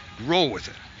roll with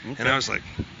it. Okay. And I was like,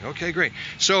 okay, great.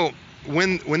 So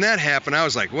when that happened, I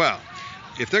was like, well,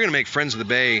 if they're gonna make Friends of the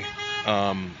Bay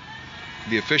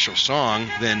the official song,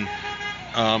 then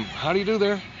how do you do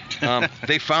there?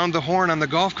 They found the horn on the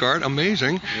golf cart.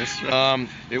 Amazing. Yes, right.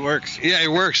 It works. Yeah, it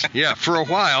works. Yeah, for a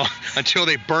while until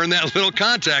they burn that little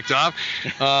contact off.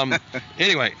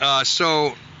 Anyway,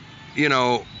 so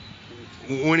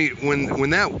when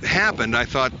that happened, I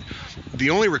thought the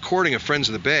only recording of Friends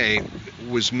of the Bay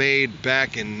was made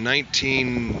back in I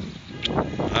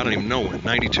don't even know when,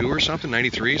 92 or something,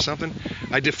 93 something.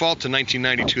 I default to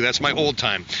 1992. That's my old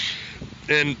time.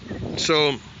 And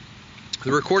so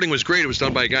the recording was great. It was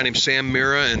done by a guy named Sam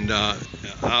Mira, and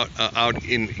out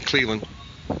in Cleveland.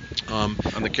 On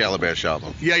the Calabash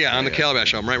album. Yeah, on the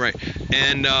Calabash album, right.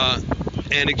 And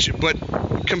but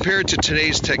compared to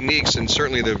today's techniques, and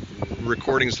certainly the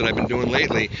recordings that I've been doing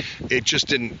lately, it just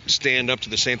didn't stand up to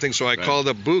the same thing. So I called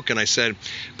up Book and I said,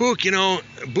 Book,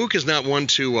 Book is not one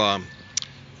to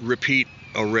repeat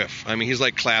a riff. I mean, he's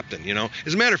like Clapton,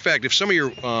 As a matter of fact, if some of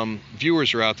your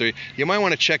viewers are out there, you might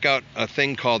want to check out a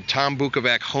thing called Tom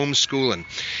Bukovac Homeschooling.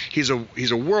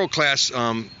 He's a world-class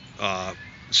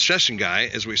session guy,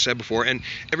 as we said before, and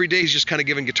every day he's just kind of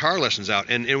giving guitar lessons out.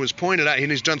 And it was pointed out,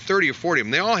 and he's done 30 or 40 of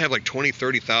them. They all have like 20,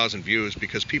 30,000 views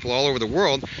because people all over the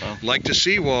world like to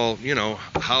see,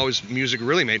 how is music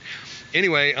really made.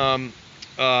 Anyway,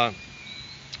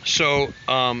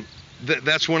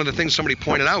 that's one of the things somebody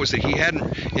pointed out, was that he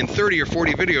hadn't, in 30 or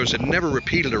 40 videos, had never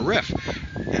repeated a riff.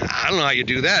 I don't know how you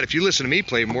do that. If you listen to me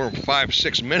play more than 5 or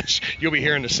 6 minutes, you'll be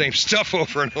hearing the same stuff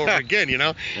over and over again,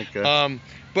 Okay.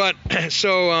 At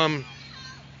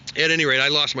any rate, I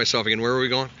lost myself again. Where were we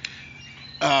going?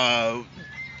 What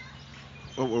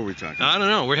were we talking about? I don't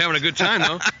know. We're having a good time,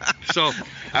 though. So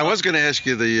I was going to ask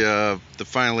you the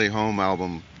Finally Home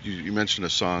album. You mentioned a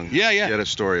song. Yeah. You had a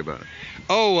story about it.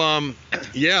 Oh,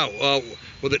 yeah.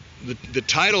 Well, the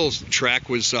title track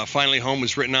was Finally Home,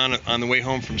 was written on the way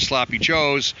home from Sloppy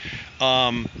Joe's.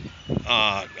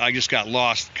 I just got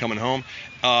lost coming home.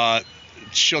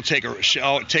 She'll take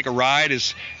a ride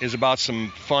is about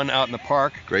some fun out in the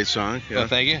park. Great song. Yeah.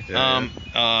 Thank you. Yeah.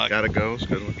 Gotta Go is a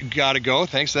good one. Gotta Go.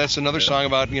 Thanks. That's another song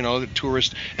about the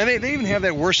tourist, and they even have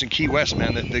that worse in Key West,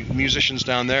 man. The musicians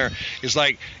down there is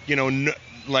like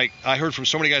like I heard from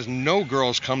so many guys, no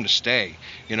girls come to stay.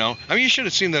 I mean, you should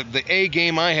have seen the A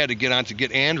game I had to get on to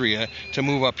get Andrea to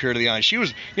move up here to the island. She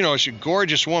was, she's a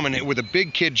gorgeous woman with a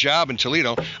big kid job in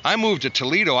Toledo. I moved to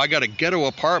Toledo. I got a ghetto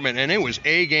apartment, and it was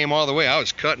A game all the way. I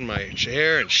was cutting my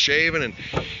hair and shaving, and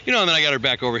and then I got her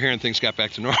back over here, and things got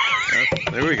back to normal.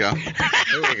 There we go.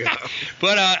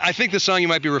 But I think the song you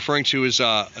might be referring to is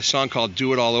a song called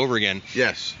Do It All Over Again.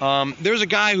 Yes. There's a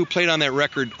guy who played on that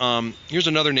record. Here's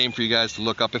another name for you guys to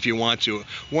look up if you want to.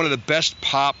 One of the best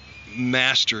pop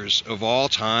masters of all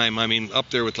time. I mean, up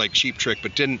there with like Cheap Trick,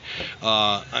 but didn't.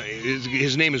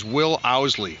 His name is Will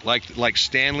Owsley, like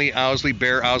Stanley Owsley,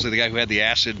 Bear Owsley, the guy who had the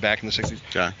acid back in the 60s.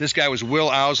 Okay. This guy was Will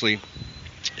Owsley,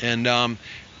 and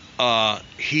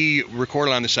he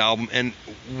recorded on this album. And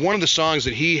one of the songs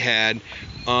that he had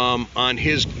on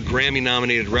his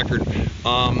Grammy-nominated record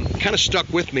kind of stuck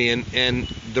with me, and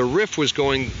the riff was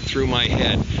going through my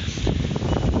head.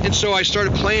 And so I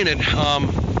started playing it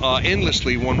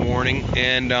endlessly one morning,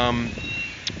 and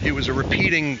it was a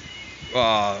repeating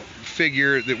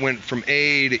figure that went from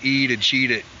A to E to G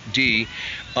to D,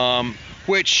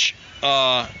 which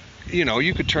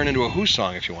you could turn into a Who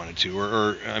song if you wanted to,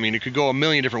 or I mean, it could go a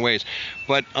million different ways.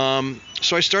 But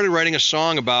so I started writing a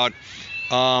song about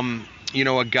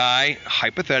a guy,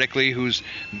 hypothetically, who's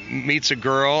meets a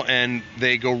girl, and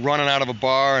they go running out of a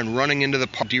bar and running into the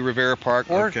De Rivera Park,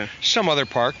 or some other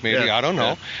park, maybe, I don't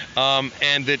know,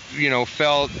 and that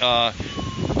fell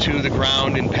to the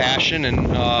ground in passion,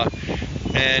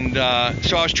 and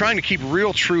so I was trying to keep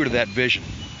real true to that vision.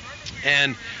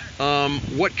 And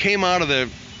what came out of the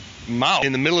mouth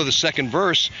in the middle of the second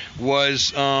verse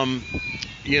was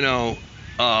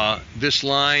this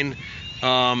line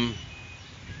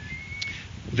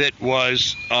that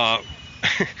was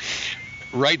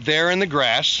right there in the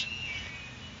grass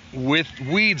with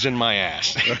weeds in my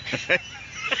ass.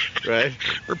 Right.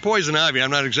 Or poison ivy, I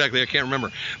can't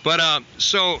remember. But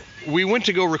so we went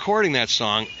to go recording that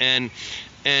song, and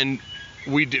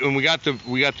we got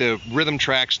the rhythm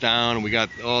tracks down, and we got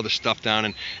all the stuff down,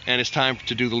 and it's time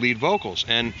to do the lead vocals.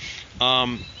 And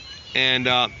I'm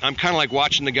kind of like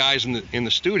watching the guys in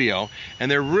the studio,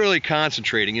 and they're really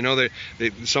concentrating.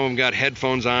 Some of them got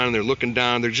headphones on, and they're looking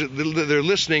down. They're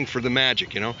listening for the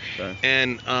magic,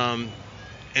 Okay.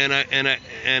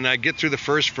 And I get through the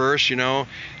first verse,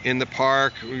 in the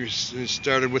park. We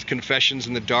started with Confessions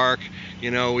in the Dark.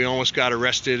 We almost got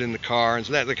arrested in the car, and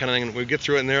so that kind of thing. And we get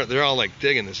through it, and they're all like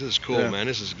digging this. This is cool, man.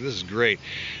 This is great.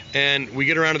 And we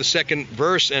get around to the second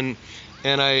verse, and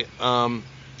I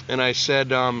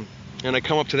said. And I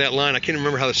come up to that line. I can't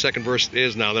remember how the second verse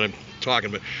is now that I'm talking,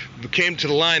 but we came to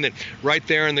the line that right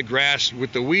there in the grass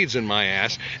with the weeds in my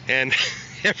ass, and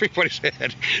everybody's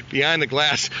head behind the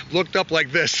glass looked up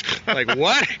like this, like,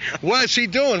 what? What's he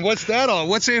doing? What's that all?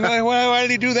 Why did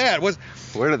he do that?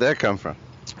 Where did that come from?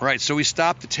 Right, so we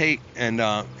stopped the tape, and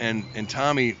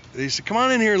Tommy, he said, come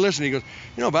on in here and listen. He goes,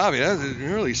 Bobby, that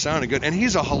really sounded good. And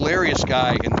he's a hilarious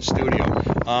guy in the studio.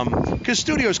 Because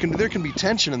studios there can be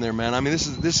tension in there, man. I mean, this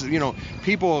is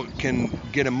people can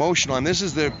get emotional, and this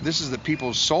is the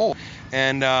people's soul.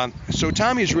 And so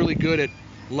Tommy's really good at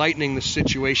lightening the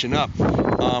situation up.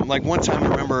 Like one time I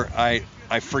remember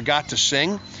I forgot to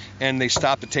sing, and they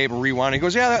stopped the tape and rewound. He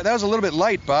goes, yeah, that was a little bit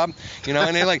light, Bob. You know,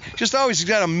 and they like just always, he's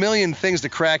got a million things to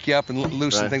crack you up and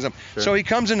loosen things up. Sure. So he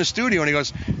comes in the studio and he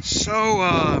goes,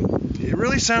 so it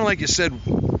really sounded like you said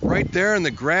right there in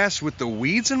the grass with the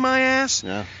weeds in my ass.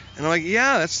 Yeah. And I'm like,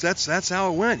 yeah, that's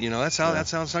how it went. You know, that's how it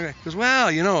sounded. He goes,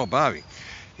 well, you know, Bobby,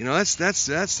 you know, that's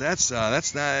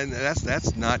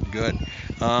not good.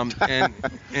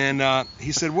 And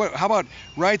he said, what? How about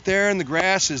right there in the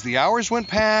grass as the hours went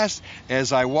past,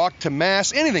 as I walked to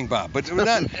mass, anything, Bob, but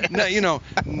not you know,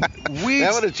 weeds.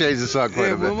 That would have changed the song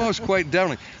quite a bit. Almost quite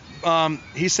definitely.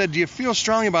 He said, do you feel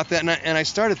strongly about that? And I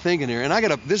started thinking here,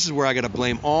 and this is where I got to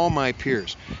blame all my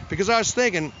peers, because I was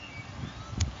thinking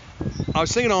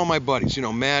of all my buddies, you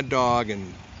know, Mad Dog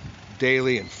and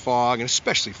Daly and Fogg, and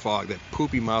especially Fogg, that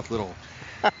poopy mouth little.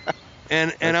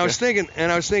 And I was thinking,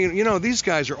 you know, these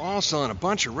guys are all selling a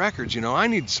bunch of records. You know, I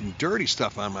need some dirty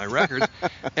stuff on my records.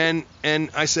 and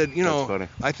I said, you know,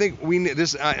 I think we need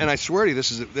this. And I swear to you,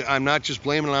 I'm not just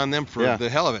blaming it on them for the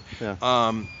hell of it. Yeah.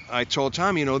 I told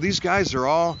Tom, you know, these guys are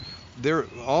all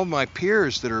my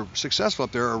peers that are successful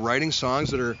up there are writing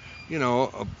songs that are, you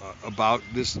know, about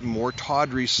this more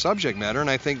tawdry subject matter, and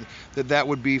I think that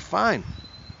would be fine.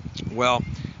 Well,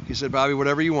 he said, Bobby,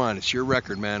 whatever you want, it's your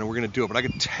record, man, and we're going to do it. But I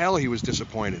could tell he was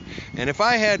disappointed. And if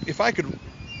I could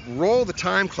roll the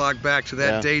time clock back to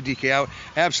that day, DK,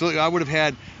 absolutely, I would have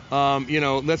had, you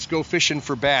know, Let's Go Fishing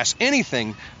for Bass,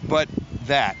 anything but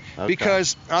that. Okay.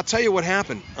 Because I'll tell you what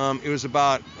happened. It was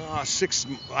about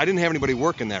I didn't have anybody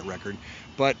working that record,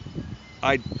 but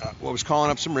I was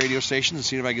calling up some radio stations and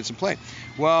seeing if I could get some play.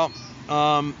 Well,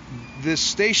 this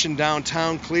station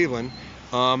downtown Cleveland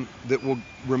that will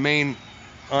remain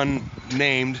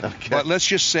unnamed, but let's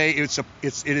just say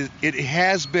it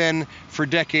has been for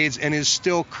decades and is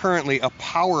still currently a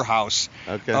powerhouse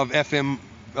of FM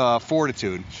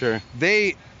fortitude. Sure.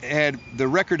 The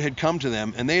record had come to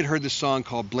them, and they had heard this song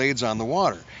called Blades on the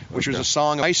Water, which was a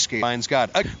song of ice skate lines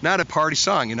got. Not a party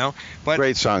song, you know. But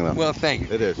great song, though. Well, thank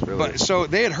you. It is, really. But so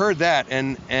they had heard that,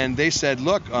 and they said,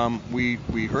 look, we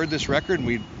heard this record,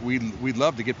 and we'd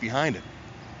love to get behind it.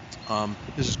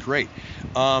 This is great.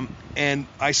 And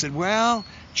I said, well,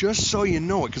 just so you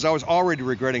know it, because I was already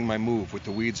regretting my move with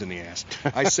the weeds in the ass.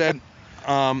 I said,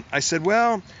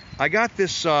 well, there's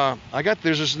this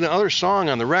other song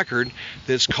on the record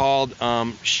that's called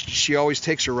She Always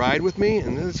Takes a Ride with Me,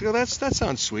 and that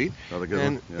sounds sweet. Another good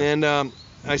one. Yeah. And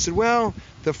I said, well,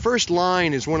 the first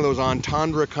line is one of those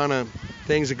entendre kind of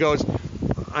things that goes,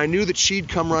 I knew that she'd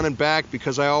come running back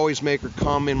because I always make her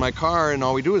come in my car and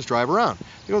all we do is drive around.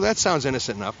 You know, that sounds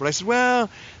innocent enough. But I said, well,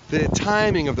 the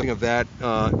timing of that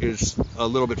is a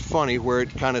little bit funny, where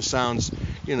it kind of sounds,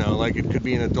 you know, like it could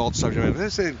be an adult subject.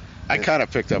 I kind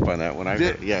of picked up on that when I heard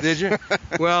it. Yes. Did you?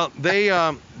 Well,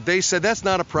 they said that's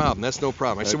not a problem. That's no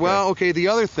problem. I said, well, okay, the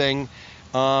other thing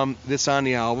that's on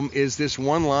the album is this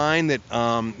one line that,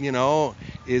 you know,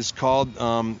 is called,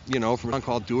 you know, from a song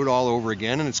called Do It All Over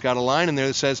Again, and it's got a line in there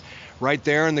that says, right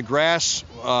there in the grass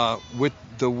with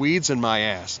the weeds in my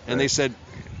ass. And they said,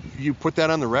 you put that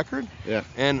on the record? Yeah.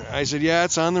 And I said, yeah,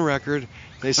 it's on the record.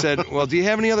 They said, well, do you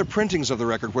have any other printings of the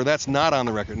record where that's not on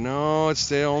the record? No, it's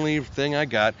the only thing I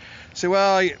got. I said,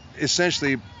 well,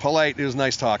 essentially, polite, it was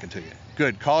nice talking to you.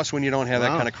 Good. Call us when you don't have that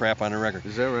kind of crap on the record.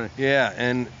 Is that right? Yeah.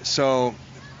 And so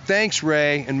thanks,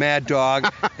 Ray and Mad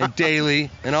Dog and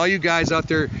Daly and all you guys out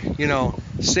there, you know,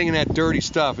 singing that dirty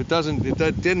stuff. It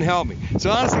didn't help me. So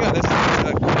honestly, that's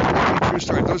a true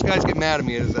story. Those guys get mad at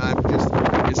me.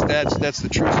 That's the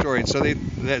true story. And so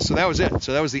that was it.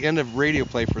 So that was the end of radio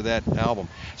play for that album.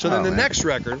 So then the next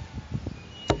record,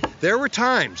 there were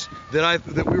times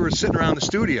that we were sitting around the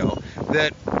studio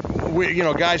that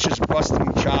guys just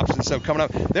busting chops and stuff coming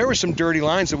up. There were some dirty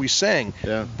lines that we sang,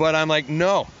 but I'm like,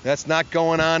 no, that's not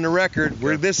going on the record.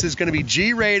 This is going to be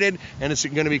G-rated and it's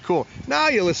going to be cool. Now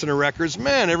you listen to records,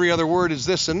 man, every other word is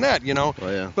this and that, you know.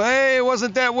 Oh, yeah. But hey, it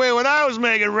wasn't that way when I was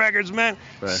making records, man.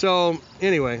 Right. So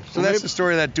anyway, that's the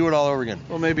story of that Do It All Over Again.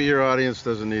 Well, maybe your audience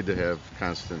doesn't need to have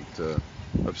constant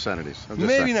obscenities.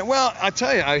 Maybe not. Well, I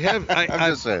tell you,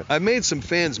 I've made some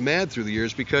fans mad through the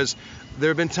years because there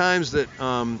have been times that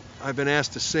I've been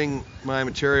asked to sing my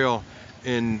material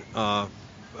in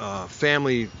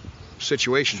family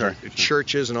situations,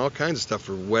 churches and all kinds of stuff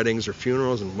for weddings or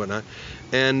funerals and whatnot.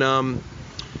 And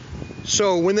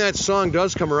So when that song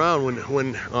does come around,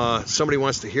 when somebody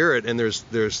wants to hear it, and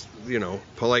there's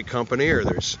polite company or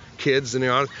there's kids in the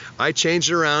audience, I changed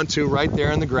it around to right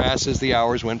there in the grass as the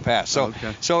hours went past. So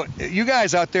So you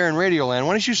guys out there in Radioland,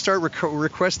 why don't you start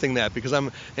requesting that, because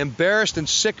I'm embarrassed and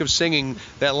sick of singing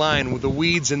that line with the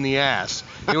weeds in the ass.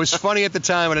 It was funny at the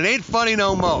time, and it ain't funny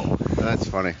no more. That's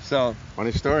funny. So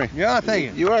funny story. Yeah, thank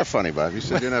you. You are funny, Bob. You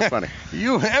said you're not funny.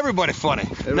 Everybody funny.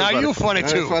 Now you funny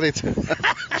too. Funny too.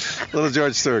 Little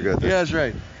George Thorogood. Yeah, that's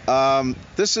right.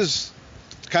 This is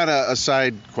kind of a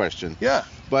side question. Yeah.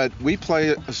 But we play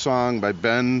a song by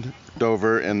Ben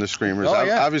Dover and the Screamers. Oh,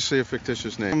 yeah. Obviously a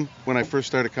fictitious name. When I first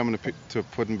started coming to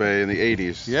Put-in-Bay in the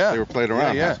 80s, yeah, they were played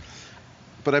around. Yeah.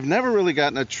 But I've never really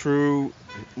gotten a true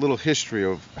little history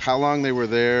of how long they were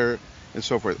there and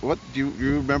so forth. What do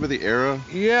you remember the era?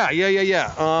 Yeah.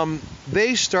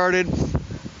 They started,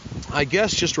 I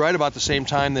guess, just right about the same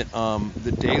time that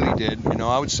the Daily did.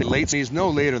 I would say late 80s, no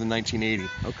later than 1980.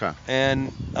 Okay.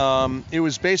 And it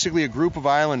was basically a group of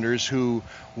Islanders who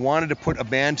wanted to put a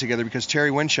band together because Terry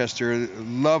Winchester,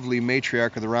 lovely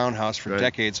matriarch of the Roundhouse for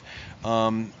decades,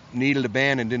 needed a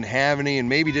band and didn't have any, and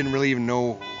maybe didn't really even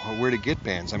know where to get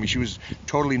bands. I mean, she was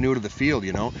totally new to the field,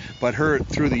 But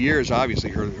through the years, obviously,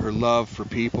 her love for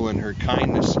people and her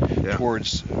kindness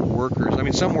towards workers. I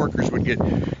mean, some workers would get,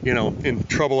 in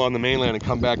trouble on the mainland and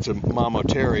come back to Mama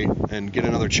Terry and get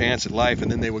another chance at life, and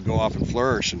then they would go off and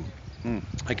flourish. And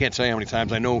I can't tell you how many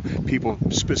times I know people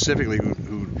specifically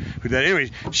who did that.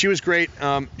 Anyway, she was great.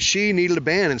 She needed a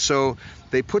band, and so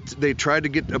they tried to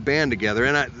get a band together.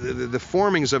 And the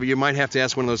formings of it, you might have to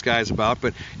ask one of those guys about,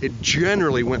 but it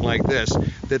generally went like this: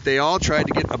 that they all tried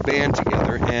to get a band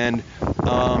together, and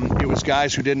it was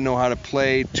guys who didn't know how to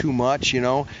play too much,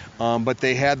 but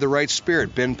they had the right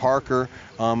spirit. Ben Parker,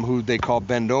 who they called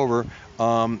Ben Dover,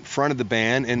 fronted the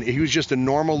band, and he was just a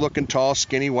normal-looking, tall,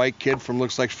 skinny white kid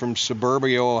looks like from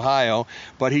suburbia Ohio,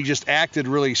 but he just acted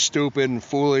really stupid and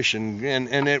foolish, and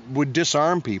it would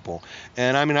disarm people.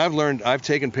 And I mean, I've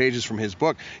taken pages from his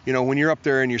book. When you're up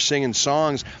there and you're singing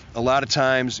songs, a lot of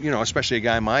times, especially a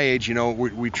guy my age,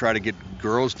 we try to get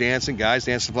girls dancing, guys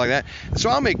dancing, stuff like that. So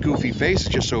I'll make goofy faces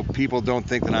just so people don't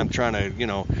think that I'm trying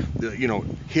to,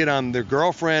 hit on their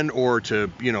girlfriend or to,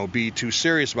 be too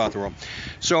serious about the world.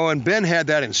 So, and Ben had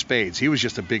that in spades. He was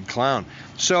just a big clown.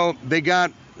 So they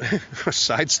got a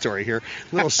side story here,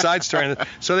 little side story.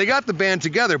 So they got the band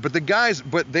together, but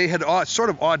they had sort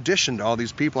of auditioned all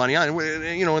these people on the island.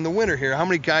 In the winter here, how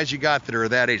many guys you got that are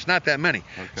that age? Not that many.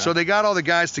 Okay. So they got all the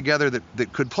guys together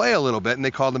that could play a little bit, and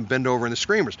they called them Ben Dover and the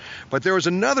Screamers. But there was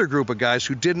another group of guys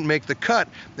who didn't make the cut,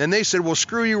 and they said, well,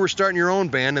 screw you, we're starting your own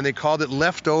band, and they called it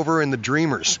Leftover and the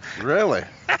Dreamers. Really?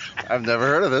 I've never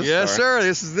heard of this. Yes, sir.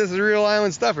 This is real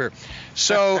island stuff here.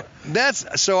 So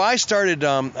I started.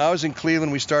 I was in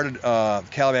Cleveland. We started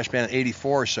Calabash Band in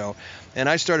 '84 or so, and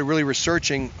I started really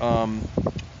researching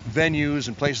venues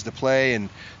and places to play, and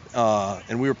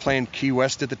we were playing Key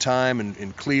West at the time and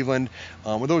in Cleveland.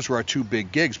 Well, those were our two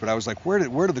big gigs. But I was like, where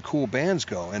did the cool bands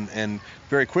go? And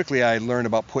very quickly I learned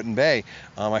about Put-in-Bay.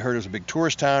 I heard it was a big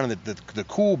tourist town, and the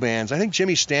cool bands. I think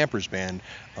Jimmy Stamper's band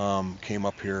came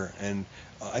up here, and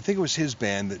I think it was his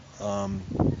band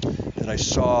that I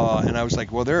saw, and I was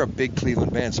like, well, they're a big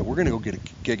Cleveland band, so we're going to go get a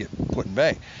gig at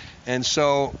Put-in-Bay. And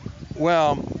so,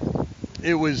 well,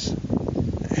 it was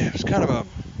kind of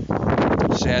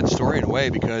a sad story in a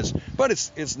way, but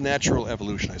it's natural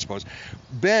evolution, I suppose.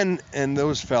 Ben and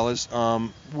those fellas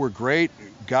were great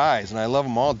guys, and I love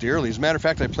them all dearly. As a matter of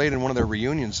fact, I played in one of their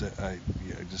reunions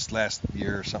just last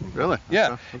year or something. Really?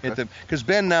 Yeah. Okay. Because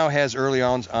Ben now has early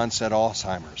onset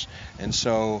Alzheimer's, and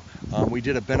so we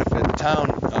did a benefit. The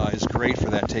town is great for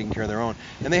that, taking care of their own.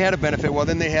 And they had a benefit. Well,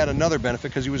 then they had another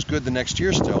benefit because he was good the next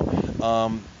year still.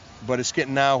 But it's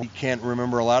getting now he can't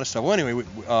remember a lot of stuff. Well, anyway,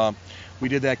 we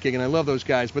did that gig, and I love those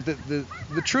guys. But the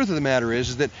truth of the matter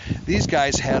is that these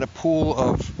guys had a pool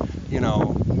of,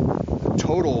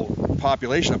 total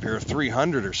population up here of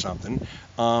 300 or something,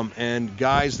 and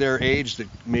guys their age that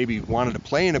maybe wanted to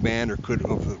play in a band or could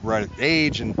of the right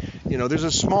age, and there's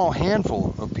a small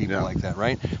handful of people like that,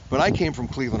 right? But I came from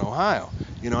Cleveland, Ohio,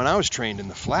 and I was trained in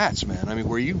the flats, man. I mean,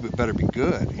 where you better be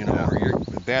good,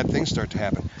 or bad things start to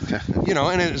happen,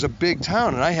 and it was a big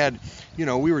town, and I had,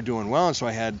 we were doing well, and so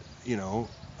I had,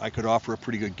 I could offer a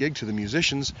pretty good gig to the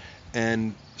musicians,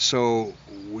 and so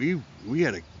we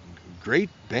had a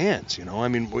great bands, I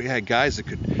mean, we had guys that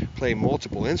could play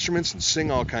multiple instruments and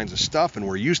sing all kinds of stuff, and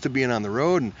we're used to being on the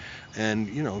road, and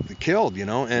they killed,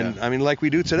 and I mean, like we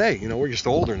do today, we're just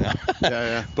older now.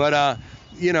 Yeah. But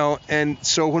you know, and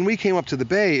so when we came up to the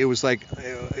Bay, it was like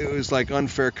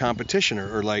unfair competition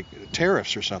or like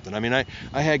tariffs or something. I mean, I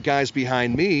had guys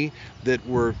behind me that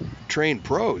were trained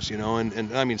pros, you know,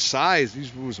 and I mean, Size, he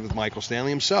was with Michael Stanley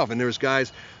himself, and there was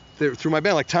guys through my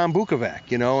band like Tom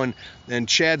Bukovac, you know, and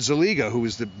Chad Zaliga, who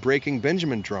was the Breaking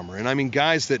Benjamin drummer, and I mean,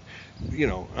 guys that, you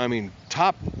know, I mean,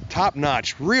 top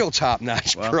notch, real top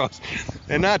notch pros,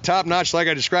 and not top notch like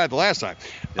I described the last time.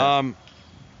 Yeah.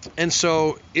 And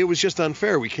so it was just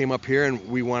unfair. We came up here and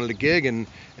we wanted a gig, and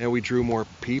we drew more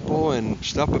people and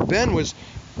stuff. But Ben was,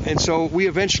 and so we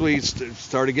eventually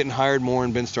started getting hired more,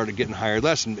 and Ben started getting hired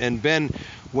less. And Ben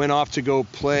went off to go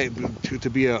play to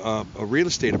be a real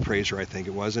estate appraiser, I think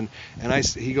it was. And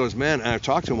he goes, man. And I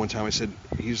talked to him one time. I said,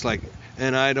 he's like,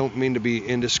 and I don't mean to be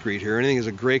indiscreet here or anything. He's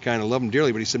a great guy and I love him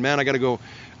dearly. But he said, man, I got to go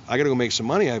make some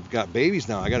money. I've got babies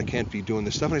now. Can't be doing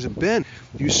this stuff. And I said, Ben,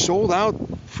 you sold out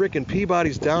frickin'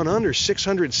 Peabody's Down Under,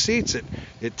 600 seats at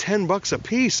 $10 a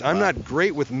piece. I'm not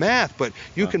great with math, but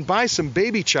you can buy some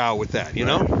baby chow with that, you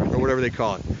know, or whatever they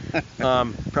call it.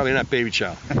 Probably not baby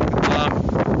chow.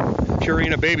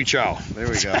 Purina baby chow. There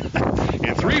we go.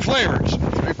 In 3 flavors.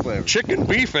 3 flavors. Chicken,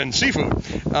 beef, and seafood.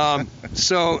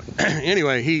 So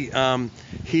anyway,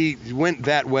 he went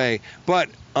that way, but.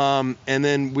 And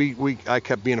then I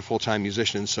kept being a full-time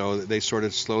musician, so they sort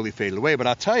of slowly faded away. But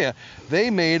I'll tell you, they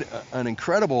made an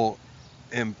incredible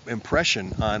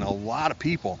impression on a lot of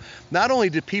people. Not only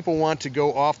did people want to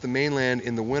go off the mainland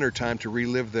in the wintertime to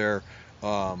relive their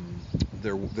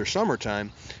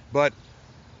summertime, but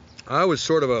I was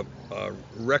sort of a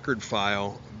record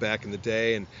file back in the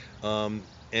day,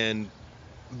 and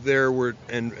there were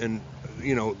and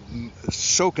you know,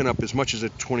 soaking up as much as a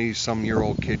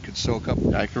 20-some-year-old kid could soak up.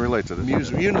 I can relate to this.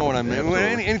 Music, you know what I mean.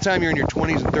 Anytime you're in your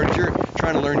 20s and 30s, you're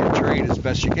trying to learn your trade as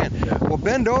best you can. Yeah. Well,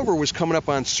 Bend Over was coming up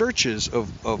on searches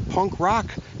of punk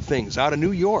rock things out of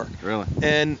New York. Really?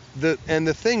 And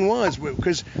the thing was,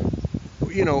 because,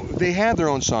 you know, they had their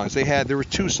own songs. There were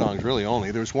 2 songs really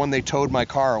only. There was one, They Towed My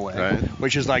Car Away, right,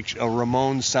 which is like a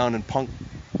Ramones sound and punk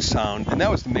sound, and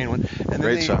that was the main one. And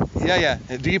great song. Yeah.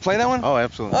 Do you play that one? Oh,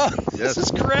 absolutely. Oh, yes. This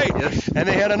is great. Yes. And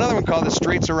they had another one called The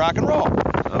Straits of Rock and Roll.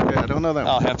 Okay, I don't know that one.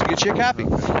 I'll have to get you a copy.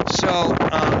 So,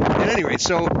 at any rate,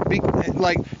 do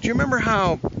you remember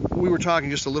how we were talking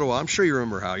just a little while? I'm sure you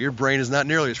remember how. Your brain is not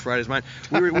nearly as fried as mine.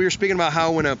 We were speaking about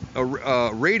how when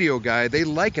a radio guy, they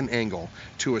like an angle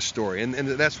to a story, and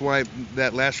that's why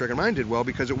that last record of mine did well,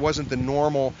 because it wasn't the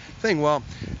normal thing. Well,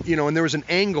 you know, and there was an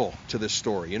angle to this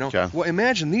story, you know. Okay. Well,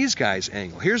 imagine these guys'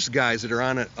 angle. Here's guys that are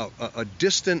on a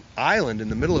distant island in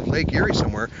the middle of Lake Erie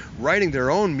somewhere, writing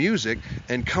their own music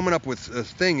and coming up with a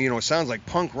thing, you know, it sounds like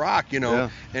punk rock, you know, yeah,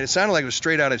 and it sounded like it was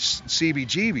straight out of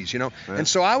CBGB's, you know. Right. And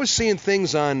so I was seeing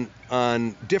things on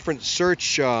different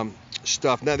search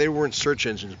stuff. Now, they weren't search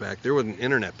engines back. There wasn't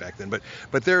internet back then, but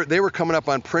they were coming up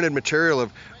on printed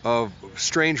material of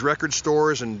strange record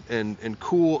stores and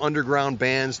cool underground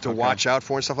bands to watch out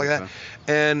for and stuff like that.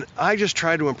 And I just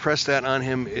tried to impress that on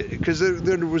him, because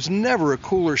there was never a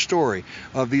cooler story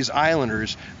of these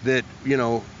islanders that, you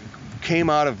know,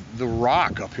 came out of the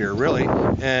rock up here, really,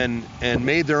 and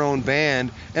made their own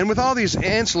band, and with all these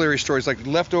ancillary stories like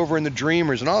Leftover and the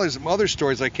Dreamers and all these other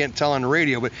stories I can't tell on the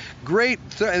radio, but great.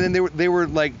 And then they were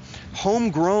like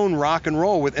homegrown rock and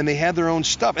roll and they had their own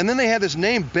stuff, and then they had this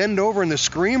name, Bend Over and the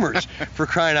Screamers, for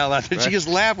crying out loud, that right, you just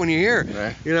laugh when you hear it,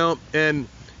 right, you know. And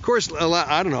of course,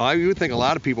 I don't know, I would think a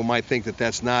lot of people might think that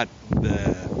that's not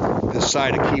the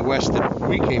side of Key West that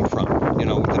we came from, you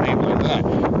know, with the name like that,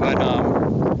 but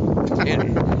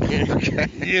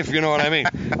if you know what I mean,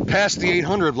 past the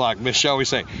 800 block, shall we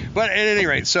say. But at any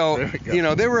rate, so, you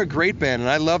know, they were a great band, and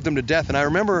I loved them to death. And I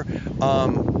remember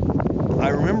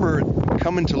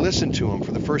coming to listen to them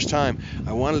for the first time.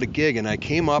 I wanted a gig, and I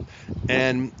came up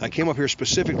here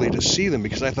specifically to see them,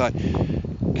 because I thought,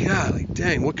 golly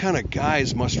dang, what kind of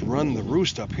guys must run the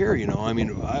roost up here, you know? I mean,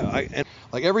 and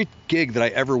like every gig that I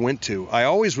ever went to, I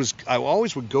always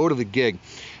would go to the gig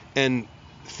and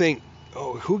think,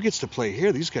 oh, who gets to play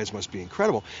here? These guys must be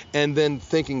incredible. And then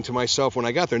thinking to myself when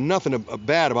I got there, nothing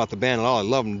bad about the band at all. I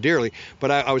love them dearly.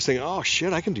 But I was thinking, oh,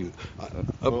 shit, I can do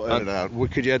we'll edit out.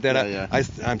 Could you add that out? Yeah.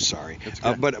 I'm sorry.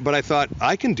 But I thought,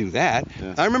 I can do that.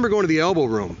 Yeah. I remember going to the Elbow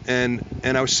Room, and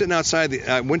I was sitting outside.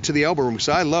 I went to the Elbow Room because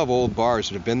I love old bars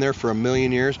that have been there for a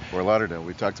million years. Fort Lauderdale.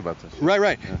 We talked about this.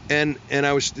 Right. Yeah. And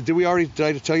I was, did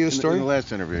I tell you the story? In the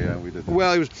last interview, yeah, we did that.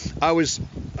 Well, I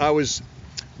was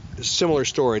similar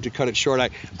story. To cut it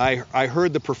short, I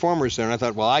heard the performers there, and I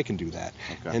thought, well, I can do that.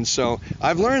 Okay. And so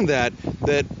I've learned that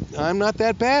I'm not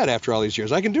that bad after all these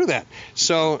years. I can do that.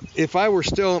 So if I were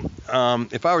still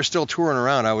touring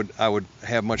around, I would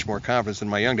have much more confidence than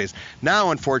my young days.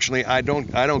 Now, unfortunately, I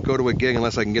don't go to a gig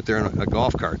unless I can get there in a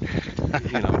golf cart,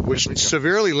 which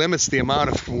severely limits the amount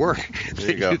of work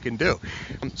that you can do.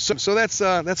 So that's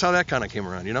how that kind of came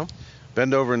around,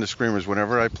 Bend Over and the Screamers,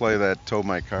 whenever I play that Tow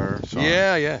My Car song,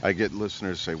 I get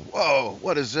listeners say, whoa,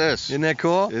 what is this? Isn't that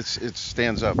cool? It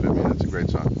stands up. I mean, it's a great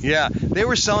song. Yeah, they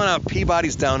were selling out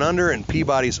Peabody's Down Under and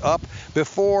Peabody's Up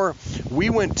before we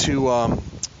went to,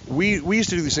 we used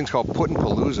to do these things called Puttin'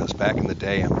 Paloozas back in the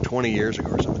day, 20 years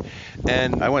ago or something.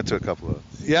 And I went to a couple of.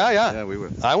 Yeah, we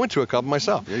went. I went to a couple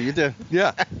myself. Yeah, you did.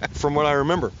 Yeah, from what I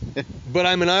remember. But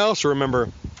I also remember,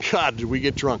 God, did we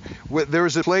get drunk? There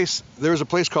was a place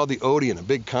called the Odeon, a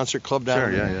big concert club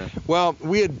down there. Yeah. Well,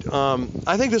 we had,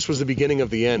 I think this was the beginning of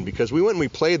the end, because we went and we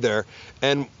played there,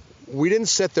 and we didn't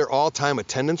set their all-time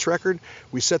attendance record.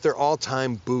 We set their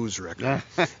all-time booze record.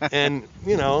 And,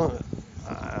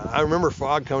 I remember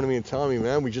Fogg coming to me and telling me,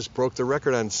 man, we just broke the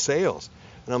record on sales.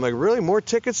 And I'm like, really? More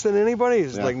tickets than anybody?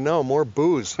 He's like, no, more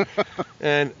booze.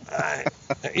 And,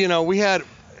 we had,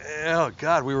 oh,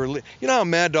 God, we were, how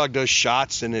Mad Dog does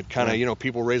shots, and it kind of,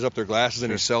 people raise up their glasses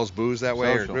and he sells booze that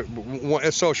way? Social.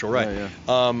 It's social, right.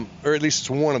 Yeah. Or at least it's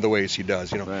one of the ways he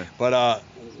does, Right. But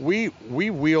we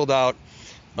wheeled out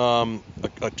a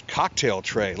cocktail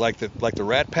tray like the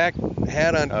Rat Pack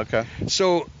had on. Okay.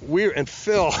 So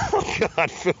Phil, oh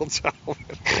God, Phil Talbot.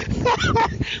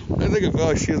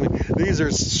 Excuse me. These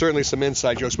are certainly some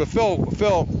inside jokes, but Phil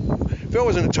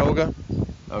was in a toga.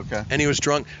 Okay. And he was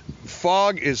drunk.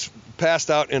 Fogg is passed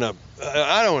out in a.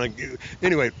 I don't want to.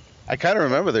 Anyway. I kind of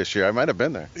remember this year. I might have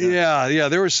been there. Yeah.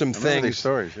 There were some things. These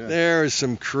stories. Yeah. There was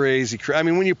some crazy. I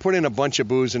mean, when you put in a bunch of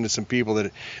booze into some people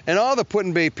and all the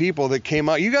Put-in Bay people that came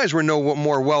out, you guys were no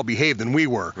more well behaved than we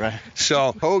were. Right.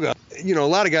 So toga, a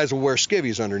lot of guys will wear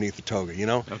skivvies underneath the toga.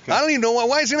 Okay. I don't even know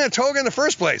why is he in a toga in the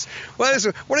first place. What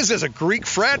is this? A Greek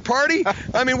frat party?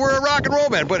 I mean, we're a rock and roll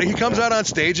band, but he comes out on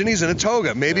stage and he's in a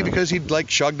toga. Maybe because he'd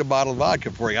chugged a bottle of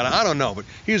vodka before he got. I don't know, but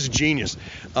he was a genius.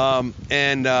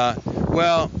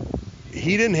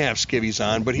 He didn't have skivvies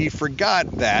on, but he forgot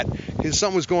that because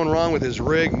something was going wrong with his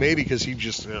rig, maybe because he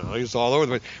just, he was all over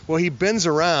the place. Well, he bends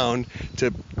around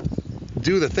to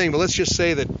do the thing, but let's just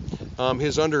say that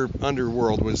his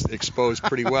underworld was exposed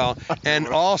pretty well, and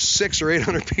all 600 or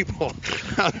 800 people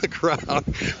out of the crowd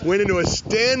went into a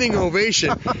standing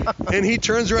ovation, and he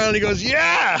turns around and he goes,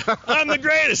 yeah, I'm the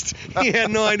greatest. He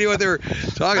had no idea what they were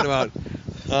talking about.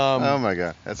 Oh my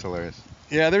God, that's hilarious.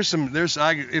 Yeah,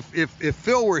 if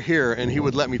Phil were here and he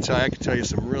would let me I could tell you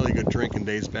some really good drinking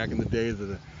days back in the days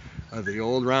of the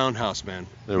old Roundhouse, man.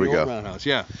 There we go. Roundhouse,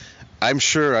 yeah. I'm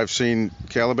sure I've seen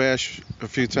Calabash a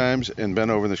few times and Bent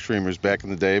Over and the Screamers back in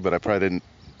the day, but I probably didn't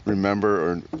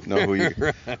remember or know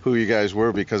who you guys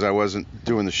were because I wasn't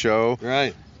doing the show.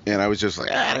 Right. And I was just like,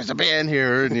 there's a band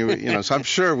here, and so I'm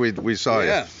sure we saw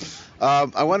you.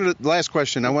 Last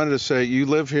question. I wanted to say, you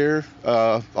live here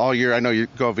all year. I know you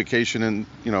go on vacation and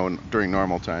during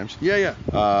normal times. Yeah.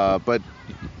 But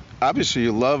obviously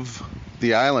you love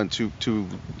the island to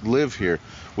live here.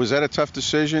 Was that a tough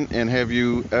decision? And have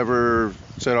you ever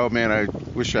said, "Oh man, I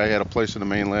wish I had a place in the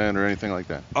mainland" or anything like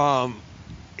that?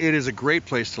 It is a great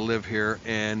place to live here,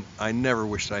 and I never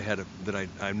wished I had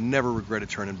I never regretted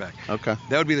turning back. Okay.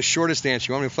 That would be the shortest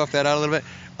answer. You want me to fluff that out a little bit?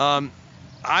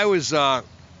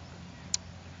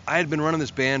 I had been running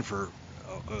this band for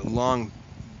a long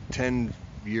 10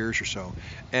 years or so,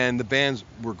 and the bands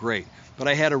were great. But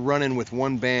I had a run-in with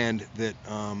one band that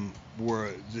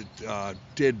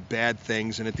did bad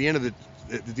things, and at the end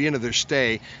of their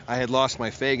stay, I had lost my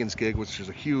Fagans gig, which was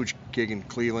a huge gig in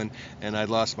Cleveland, and I'd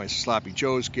lost my Sloppy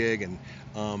Joe's gig, and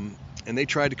they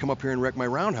tried to come up here and wreck my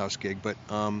Roundhouse gig, but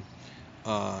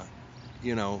but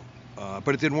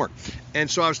it didn't work. And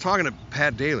so I was talking to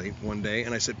Pat Daly one day,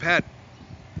 and I said, Pat,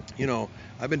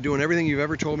 I've been doing everything you've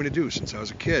ever told me to do since I was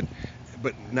a kid,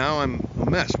 but now I'm a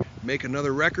mess. Make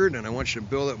another record, and I want you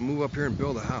to move up here and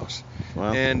build a house.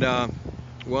 Wow. And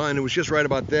and it was just right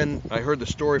about then I heard the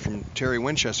story from Terry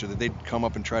Winchester that they'd come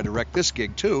up and tried to wreck this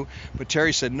gig too, but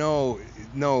Terry said no,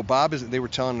 Bob isn't. They were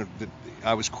telling him that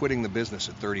I was quitting the business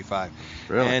at 35.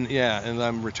 Really? And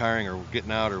I'm retiring or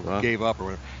getting out or gave up or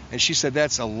whatever. And she said,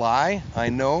 that's a lie, I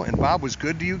know, and Bob was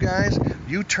good to you guys.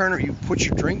 You put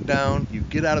your drink down, you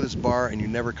get out of this bar, and you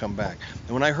never come back.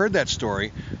 And when I heard that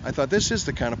story, I thought, this is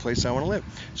the kind of place I want to live.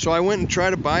 So I went and tried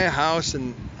to buy a house,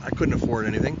 and I couldn't afford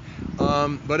anything.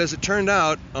 But as it turned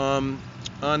out, on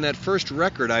that first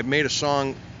record, I made a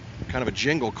song kind of a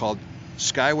jingle called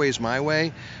Skyway's My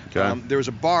Way. Okay. There was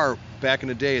a bar back in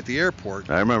the day at the airport.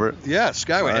 I remember it. Yeah,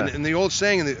 Skyway. Right. And the old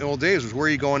saying in the old days was, where are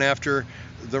you going after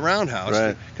the Roundhouse?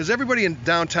 Right. Because everybody in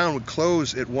downtown would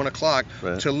close at 1 o'clock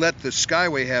Right. to let the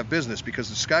Skyway have business, because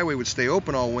the Skyway would stay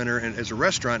open all winter and as a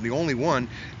restaurant, the only one,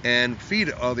 and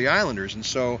feed all the islanders. And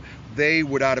so they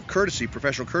would, out of courtesy,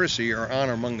 professional courtesy, or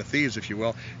honor among the thieves, if you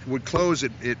will, would close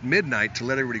at midnight to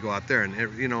let everybody go out there. And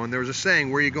and there was a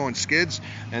saying, where are you going, Skids?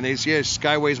 And they said, yeah,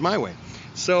 Skyway's my way.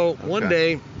 So one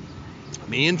day,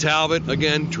 me and Talbot,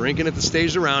 again, drinking at the stage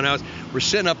of the Roundhouse, we're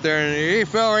sitting up there, and, hey,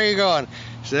 Phil, where are you going?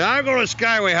 He said, I'm going to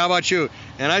Skyway, how about you?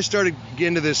 And I started getting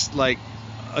into this, like,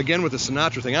 again with the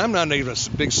Sinatra thing. I'm not even a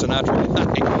big Sinatra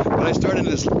guy, but I started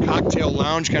into this cocktail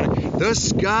lounge kind of, the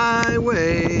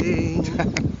Skyway,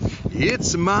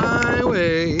 it's my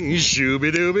way,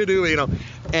 shooby-dooby-doo,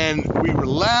 and we were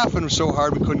laughing so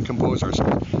hard we couldn't compose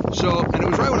ourselves. So, and it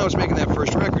was right when I was making that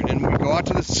first record, and we go out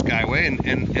to the Skyway,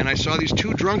 and I saw these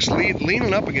two drunks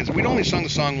leaning up against, we'd only sung the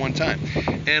song one time,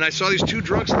 and I saw these two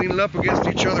drunks leaning up against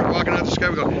each other, walking out the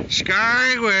Skyway, go,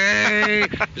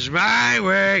 Skyway is my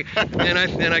way,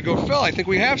 and I go, Phil, I think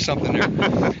we have something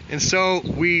there. And so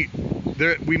we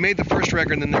made the first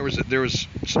record, and then there was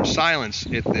some silence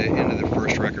at the end of the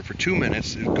first record for 2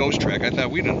 minutes, a ghost track. I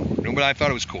thought we didn't know, but I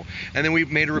thought it was cool. And then we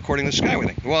made a recording of the Skyway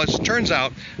thing. Well, it turns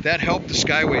out that helped the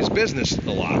Skyway's business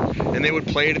a lot, and they would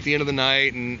play it at the end of the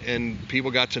night, and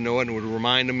people got to know it and would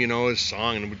remind them, his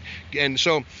song, and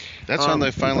so. That's on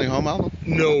the Finally Home album?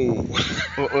 No.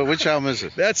 Which album is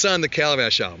it? That's on the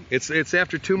Calabash album. It's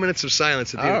after 2 minutes of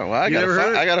silence at the end. Oh, well, I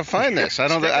got to find this. I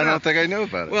don't think I knew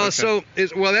about it. Well, okay.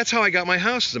 well, that's how I got my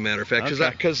house, as a matter of fact,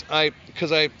 because I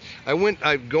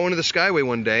go into the Skyway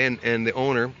one day, and the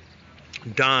owner,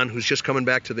 Don, who's just coming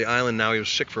back to the island now, he was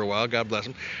sick for a while, God bless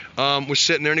him, was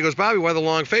sitting there, and he goes, Bobby, why the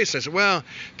long face? And I said, well,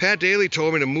 Pat Daly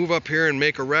told me to move up here and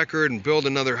make a record and build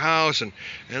another house, and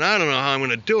I don't know how I'm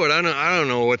going to do it. I don't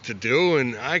know what to do,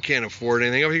 and I can't afford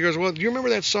anything. He goes, well, do you remember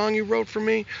that song you wrote for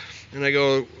me? And I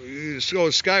go,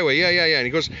 Skyway, yeah. And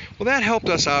he goes, well, that helped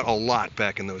us out a lot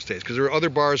back in those days, because there were other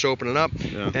bars opening up,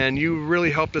 and you really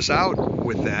helped us out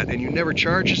with that, and you never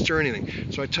charged us or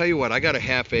anything. So I tell you what, I got a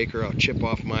half acre. I'll chip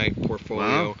off my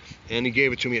portfolio, wow. And he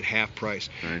gave it to me at half price.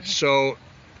 Nice. So,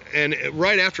 and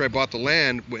right after I bought the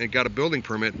land and got a building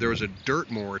permit, there was a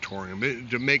dirt moratorium.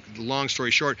 To make the long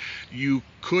story short, you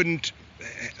couldn't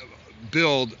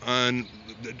build on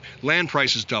land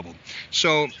prices doubled.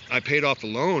 So I paid off the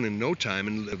loan in no time,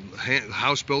 and the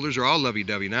house builders are all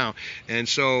lovey-dovey now. And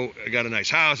so I got a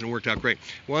nice house, and it worked out great.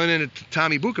 Well, and then a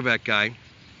Tommy Bukovac guy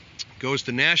goes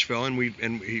to Nashville, and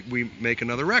we make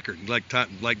another record,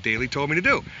 like Daly told me to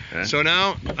do. Okay. So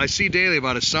now I see Daly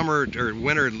about a summer or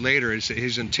winter later.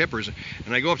 He's in Tippers,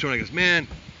 and I go up to him and I go, man,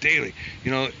 Daly,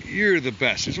 you're the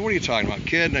best. He said, what are you talking about,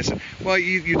 kid? And I said, well,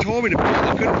 you told me to build it.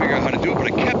 I couldn't figure out how to do it,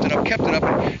 but I kept it up,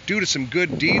 and due to some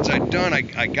good deeds I'd done,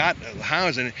 I got the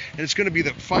house, and it's going to be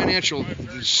the financial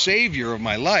savior of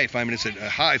my life. I mean, it's a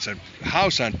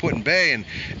house on Put-in-Bay,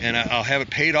 and I'll have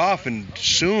it paid off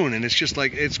soon, and it's just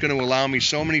like, it's going to allow me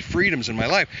so many freedoms in my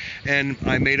life. And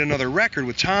I made another record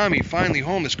with Tommy, Finally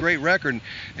Home, this great record,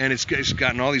 and it's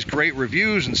gotten all these great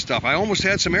reviews and stuff. I almost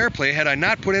had some airplay had I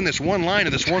not put in this one line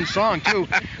of this one song too,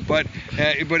 but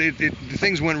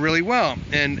things went really well,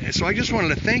 and so I just wanted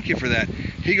to thank you for that.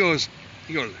 He goes,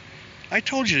 I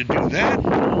told you to do that.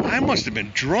 I must have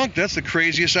been drunk. That's the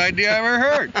craziest idea I ever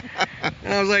heard.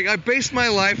 And I was like, I based my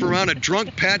life around a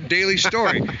drunk Pat Daly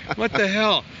story. What the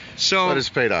hell? So, but it's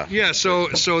paid off. Yeah, so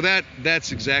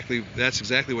that's exactly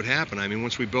what happened. I mean,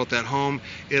 once we built that home,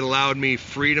 it allowed me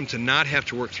freedom to not have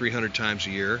to work 300 times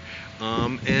a year.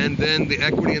 And then the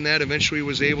equity in that eventually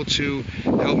was able to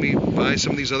help me buy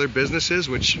some of these other businesses,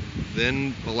 which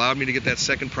then allowed me to get that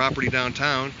second property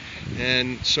downtown.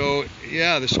 And so,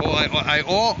 yeah, this whole I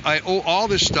owe all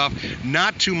this stuff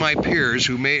not to my peers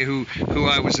who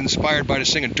I was inspired by to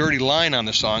sing a dirty line on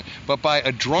the song, but by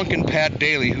a drunken Pat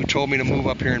Daly who told me to move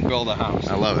up here and build a house.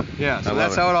 I love it. Yeah, so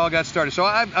that's how it all got started. So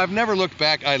I've never looked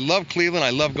back. I love Cleveland. I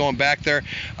love going back there.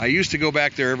 I used to go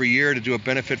back there every year to do a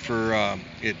benefit for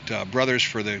Brothers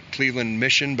for the Cleveland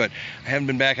Mission, but I haven't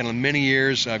been back in many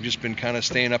years. I've just been kind of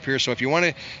staying up here. So if you want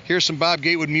to hear some Bob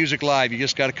Gatewood music live, you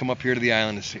just got to come up here to the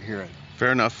island to hear it.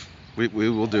 Fair enough. We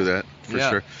will do that for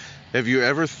sure. Have you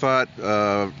ever thought,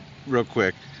 real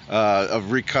quick, of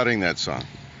recutting that song?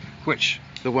 Which?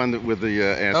 The one with the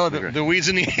ass. Oh, the weeds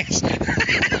in the ass.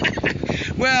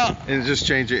 Well. And just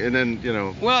change it, and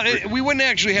then Well, we wouldn't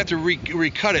actually have to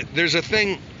recut it. There's a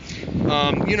thing.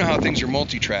 You know how things are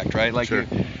multi-tracked, right? Like sure.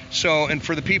 So, and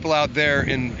for the people out there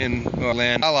in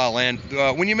land, La La Land,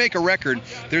 when you make a record,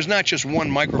 there's not just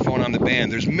one microphone on the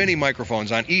band. There's many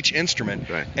microphones on each instrument.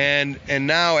 Right. And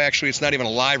now actually it's not even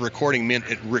a live recording.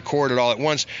 It record it all at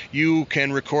once. You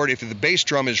can record if the bass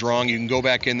drum is wrong. You can go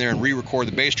back in there and re-record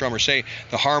the bass drum, or say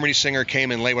the harmony singer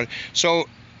came in late. So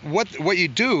what you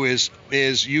do is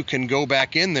you can go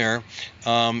back in there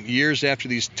years after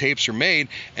these tapes are made,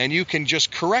 and you can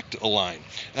just correct a line.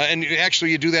 And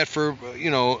actually, you do that for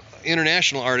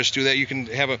international artists do that. You can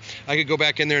I could go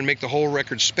back in there and make the whole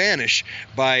record Spanish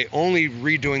by only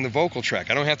redoing the vocal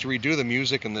track. I don't have to redo the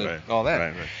music and all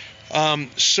that. Right.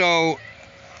 So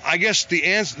I guess the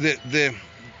answer,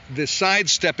 the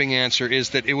sidestepping answer is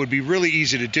that it would be really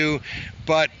easy to do,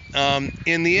 but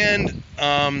in the end,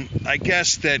 I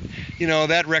guess that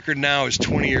that record now is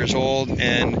 20 years old,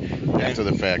 and after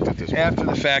the fact at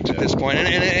this point.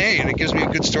 And it gives me a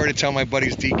good story to tell my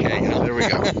buddies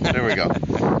DK. There we go.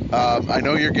 I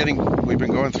know we've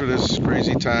been going through this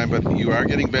crazy time, but you are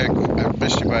getting back. I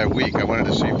missed you by a week. I wanted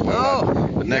to see you play.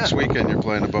 But next weekend you're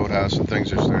playing the Boathouse, and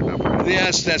things are starting up.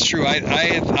 Yes, that's true.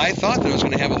 I thought that I was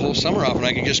going to have a whole summer off, and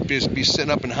I could just be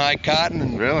sitting up in high cotton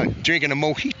and drinking a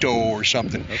mojito or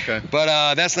something. Okay.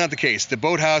 But that's not the case. The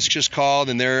Boathouse just called,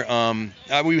 and they're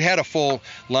we had a full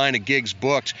line of gigs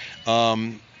booked,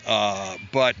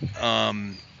 but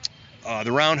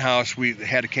the Roundhouse, we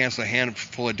had to cancel a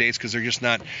handful of dates because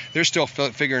they're still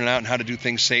figuring out how to do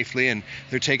things safely, and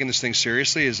they're taking this thing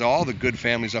seriously, as all the good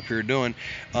families up here are doing.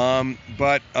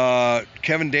 But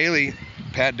Kevin Daly,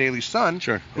 Pat Daly's son,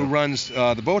 who runs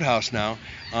the Boathouse now,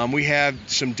 we have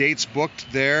some dates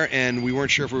booked there, and we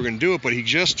weren't sure if we were going to do it, but he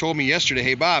just told me yesterday,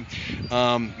 hey, Bob,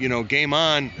 game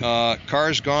on,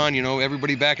 cars gone,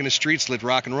 everybody back in the streets, let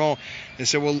rock and roll. I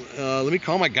said, well, let me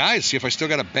call my guys, see if I still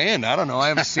got a band. I don't know. I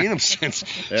haven't seen them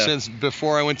since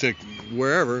before I went to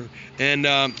wherever. And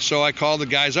so I called the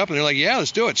guys up, and they're like, yeah,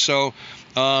 let's do it. So,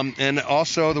 and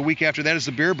also the week after that is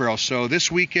the Beer Barrel. So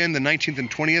this weekend, the 19th and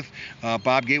 20th,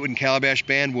 Bob Gatewood and Calabash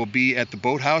Band will be at the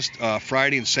Boathouse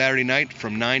Friday and Saturday night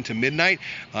from 9 to midnight.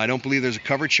 I don't believe there's a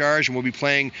cover charge, and we'll be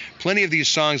playing plenty of these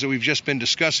songs that we've just been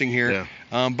discussing here.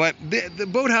 Yeah. But the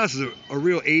Boathouse is a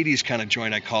real 80s kind of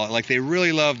joint, I call it. Like, they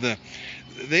really love they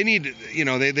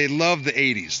love the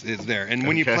 80s. It's there. And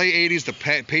when you play 80s, the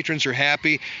patrons are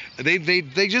happy.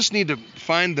 They just need to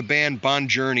find the band Bon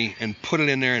Journey and put it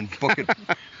in there and book it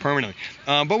permanently.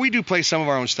 But we do play some of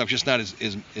our own stuff, just not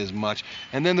as much.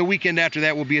 And then the weekend after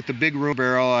that, we'll be at the Big Room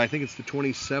Barrel. I think it's the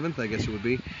 27th, I guess it would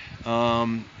be.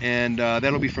 And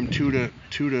that'll be from 2 to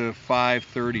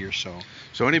 5:30 or so.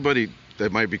 So anybody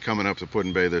that might be coming up to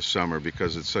Put-in-Bay this summer,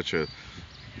 because it's such a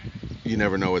you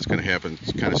never know what's going to happen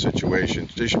kind of situation,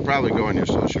 they should probably go on your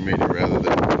social media rather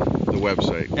than the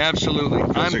website. Absolutely.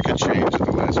 Because it could change at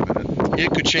the last minute.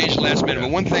 It could change at the last minute. But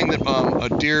one thing that a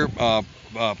dear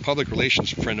public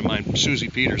relations friend of mine, Susie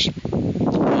Peters,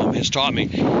 has taught me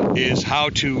is how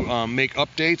to make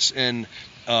updates. And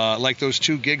like those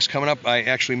 2 gigs coming up, I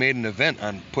actually made an event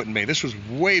on Put-in-Bay. This was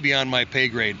way beyond my pay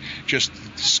grade just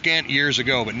scant years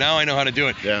ago, but now I know how to do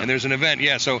it. Yeah. And there's an event.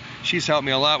 Yeah, so she's helped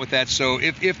me a lot with that. So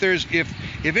if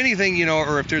anything,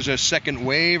 or if there's a second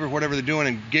wave or whatever they're doing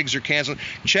and gigs are canceled,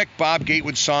 check Bob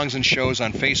Gatewood Songs and Shows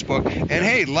on Facebook. And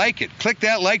hey, like it. Click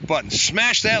that like button.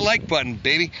 Smash that like button,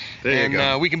 baby. There you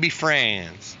go. We can be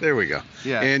friends. There we go.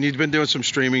 Yeah. And you've been doing some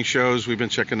streaming shows. We've been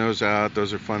checking those out.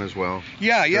 Those are fun as well.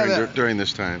 Yeah. During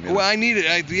this time. Well, I needed.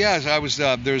 I was.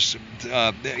 It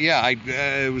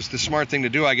was the smart thing to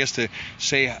do, I guess, to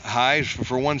say hi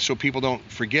for one, so people don't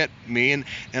forget me, and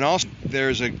also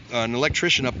there's an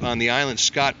electrician up on the island,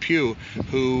 Scott Pugh,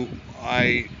 who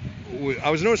I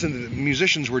was noticing that the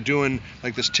musicians were doing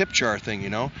like this tip jar thing,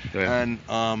 and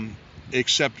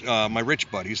except my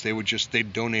rich buddies,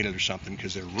 they'd donate it or something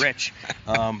because they're rich.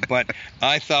 But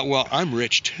I thought, well, I'm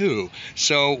rich too.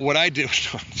 So what I did,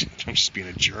 I'm just being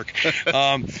a jerk.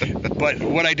 But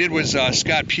what I did was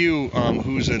Scott Pugh,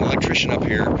 who's an electrician up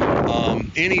here,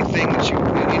 anything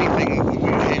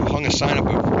we hung a sign up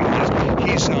behind us.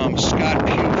 He's Scott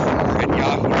Pugh 4 at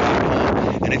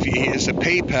yahoo.com. And if he has a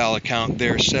PayPal account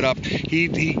there set up,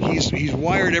 he's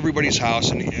wired everybody's house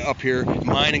and up here,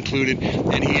 mine included,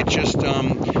 and he had just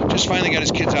finally got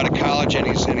his kids out of college, and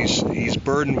he's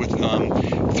burdened with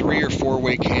 3 or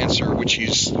 4-way cancer, which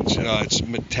it's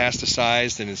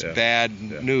metastasized and it's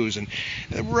bad news. And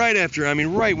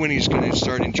right when he's going to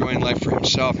start enjoying life for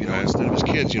himself, instead of his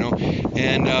kids,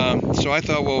 And so I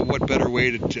thought, well, what better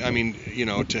way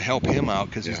to help him out,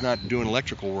 because he's not doing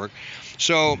electrical work.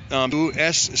 So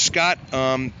Scott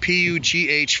Pugh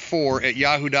 4 at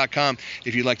yahoo.com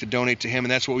if you'd like to donate to him,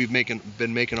 and that's what we've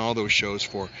been making all those shows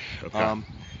for. Okay.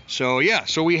 So yeah,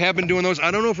 so we have been doing those.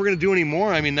 I don't know if we're going to do any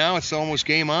more. I mean, now it's almost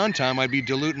game on time. I'd be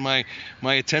diluting my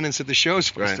attendance at the shows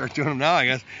if I start doing them now, I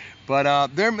guess. But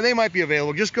they might be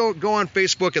available. Just go on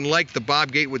Facebook and like the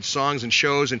Bob Gatewood songs and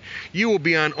shows, and you'll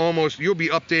be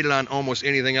updated on almost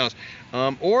anything else.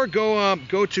 Or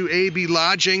go to AB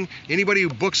Lodging. Anybody who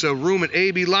books a room at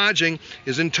AB Lodging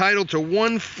is entitled to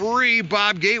one free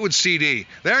Bob Gatewood CD.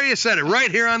 There you said it,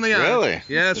 right here on the island. Really?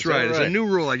 Yeah, that's right. It's a new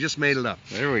rule. I just made it up.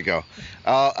 There we go.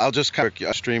 I'll just cover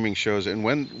streaming shows. And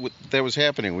when that was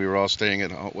happening, we were all staying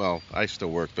at home. Well, I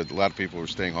still work, but a lot of people were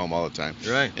staying home all the time.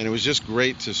 Right. And it was just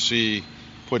great to see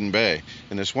Put-in-Bay.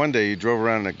 And this one day, you drove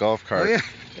around in a golf cart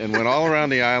and went all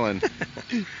around the island.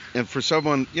 And for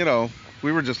someone,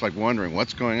 we were just like wondering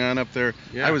what's going on up there.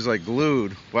 Yeah. I was like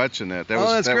glued watching that.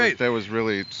 That's great. That was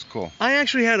really cool. I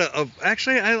actually had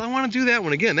I want to do that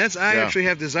one again. I actually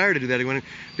have desire to do that again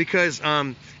because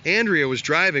Andrea was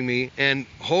driving me and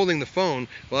holding the phone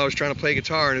while I was trying to play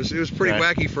guitar, and it was pretty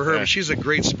wacky for her, but she's a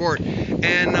great sport.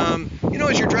 And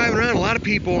as you're driving around, a lot of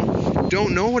people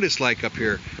don't know what it's like up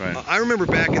here. Right. I remember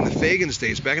back in the Fagans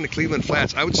days, back in the Cleveland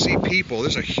Flats, I would see people.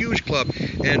 There's a huge club,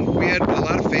 and we had a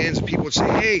lot of fans, and people would say,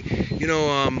 hey,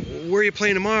 where are you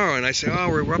playing tomorrow? And I say, oh,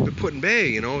 we're up at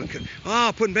Put-in-Bay,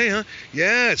 Oh, Put-in-Bay, huh?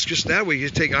 Yeah, it's just that way. You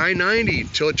take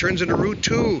I-90 till it turns into Route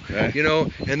 2,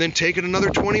 and then take it another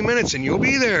 20 minutes, and you'll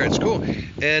be there. It's cool.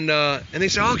 And they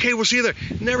say, okay, we'll see you there.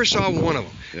 Never saw one of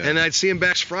them. Yeah. And I'd see them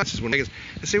back Francis when I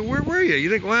say, where were you? You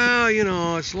think, well,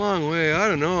 it's a long way. I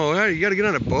don't know. You got to get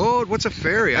on a boat. What's a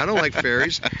ferry? I don't like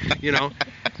ferries,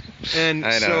 And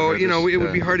so, it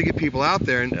would be hard to get people out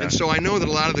there. And so I know that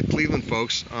a lot of the Cleveland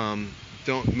folks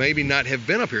don't maybe not have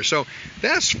been up here. So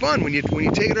that's fun when you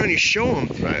take it on, you show them.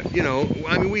 Right.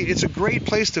 It's a great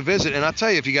place to visit. And I'll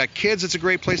tell you, if you got kids, it's a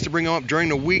great place to bring them up during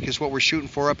the week. Is what we're shooting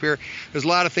for up here. There's a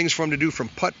lot of things for them to do, from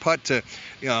putt-putt to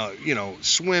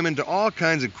swimming to all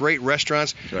kinds of great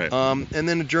restaurants. Right. And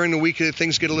then during the week,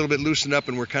 things get a little bit loosened up,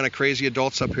 and we're kind of crazy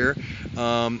adults up here.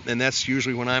 And that's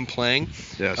usually when I'm playing.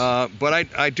 Yes. But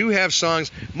I do have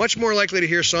songs, much more likely to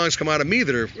hear songs come out of me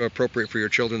that are appropriate for your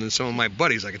children than some of my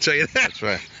buddies, I can tell you that. That's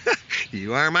right.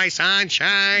 You are my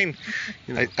sunshine.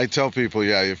 I tell people,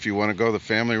 if you want to go the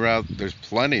family route, there's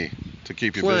plenty to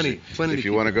keep you busy. Plenty. If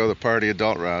you want to go the party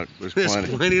adult route, there's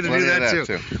plenty to do that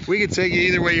too. We can take you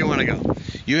either way you want to go.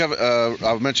 You have,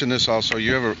 I'll mention this also,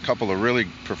 you have a couple of really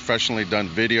professionally done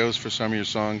videos for some of your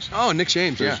songs. Oh, Nick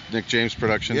James, There's Nick James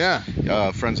Productions.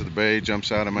 Yeah. Friends of the Bay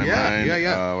jumps out of my mind.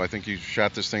 Yeah. I think you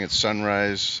shot this thing at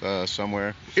sunrise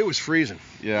somewhere. It was freezing.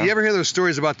 Yeah. You ever hear those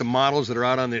stories about the models that are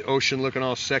out on the ocean looking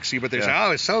all sexy, but they say,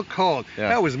 oh, it's so cold? Yeah.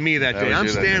 That was me that day. I'm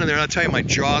standing there, and I'll tell you, my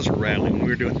jaws were rattling when we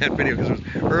were doing that video because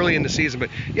it was early in the season.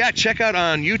 But yeah, check out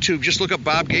on YouTube. Just look up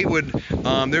Bob Gatewood.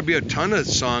 There'll be a ton of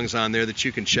songs on there that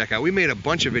you can check out. We made a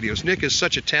bunch of videos. Nick is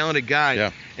such a talented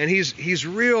guy, and he's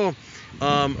real.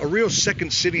 A real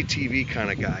Second City TV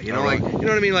kind of guy, you know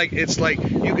what I mean? Like, it's like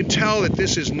you can tell that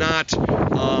this is not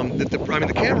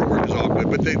the camera work is all good,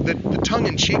 but the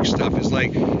tongue-in-cheek stuff is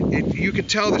like you can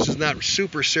tell this is not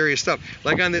super serious stuff.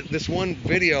 Like on this one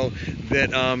video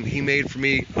that he made for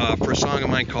me for a song of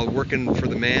mine called "Working for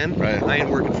the Man." Right. I ain't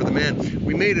working for the man.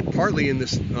 We made it partly in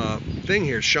this thing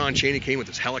here. Sean Chaney came with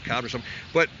this helicopter or something,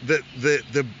 but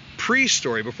the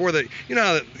pre-story before they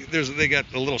got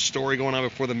a little story going on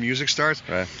before the music starts.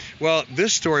 Right. Well,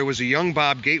 this story was a young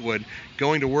Bob Gatewood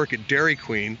going to work at Dairy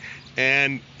Queen,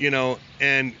 and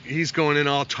he's going in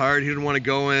all tired. He didn't want to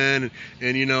go in,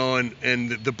 and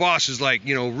the boss is like,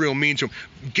 real mean to him.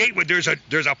 Gatewood, there's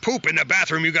a poop in the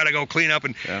bathroom. You got to go clean up.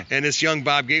 And this young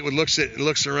Bob Gatewood looks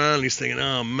around, and he's thinking,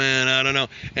 oh man, I don't know.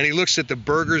 And he looks at the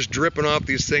burgers dripping off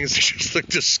these things. They just look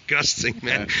disgusting,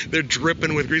 man. Yeah. They're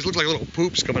dripping with grease. Looks like little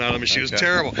poops coming out of them. It was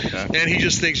terrible. Yeah. And he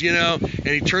just thinks, and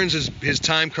he turns his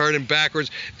time card in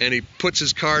backwards, and he puts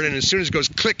his card in. And as soon as it goes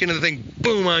click into the thing,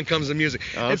 boom, on comes the music.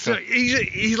 Oh, okay. And so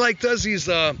he like does these,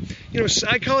 I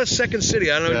call it Second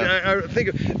City. I don't know. Yeah.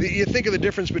 You think of the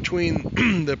difference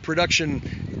between the production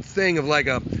thing of like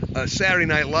a Saturday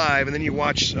Night Live, and then you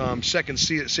watch Second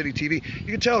City TV.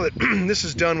 You can tell that this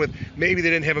is done with, maybe they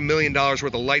didn't have $1 million worth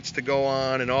of lights to go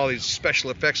on and all these special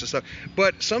effects and stuff,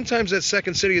 but sometimes that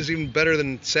Second City is even better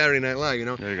than Saturday Night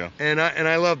Live, There you go. And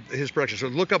I love his production. So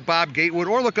look up Bob Gatewood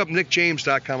or look up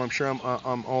nickjames.com. I'm sure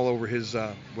I'm all over his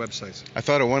websites. I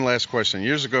thought of one last question.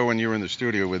 Years ago when you were in the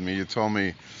studio with me, you told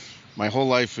me my whole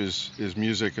life is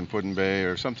music and Put-in-Bay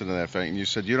or something to that effect, and you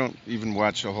said you don't even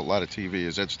watch a whole lot of TV.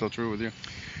 Is that still true with you?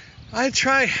 I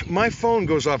try. My phone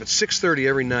goes off at 6:30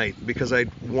 every night because I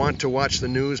want to watch the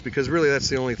news, because really that's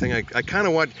the only thing I kind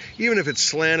of watch, even if it's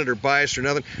slanted or biased or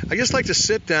nothing. I just like to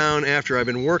sit down after I've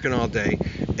been working all day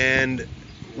and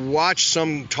watch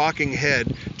some talking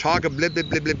head talk a blah blah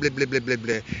blah blah blah blah blah blah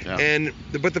blah. Yeah.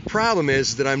 But the problem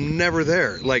is that I'm never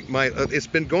there. Like it's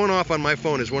been going off on my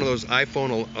phone as one of those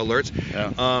iPhone alerts.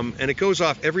 Yeah. And it goes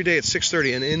off every day at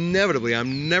 6:30, and inevitably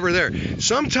I'm never there.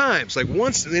 Sometimes, like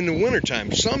once in the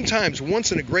wintertime, sometimes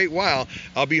once in a great while,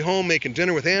 I'll be home making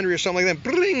dinner with Andrea or something like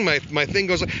that. Bling, my thing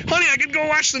goes, honey, I can go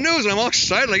watch the news, and I'm all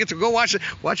excited. I get to go watch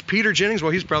Peter Jennings.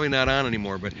 Well, he's probably not on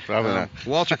anymore, but Probably not.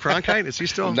 Walter Cronkite, is he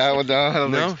still? No, I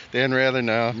don't No? think so. Dan Rather,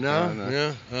 no.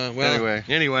 No. Well.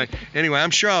 Anyway. Anyway,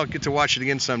 I'm sure I'll get to watch it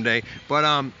again someday.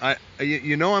 But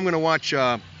you know, I'm going to watch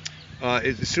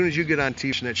as soon as you get on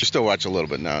TV. You still watch a little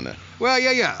bit now and then. Well,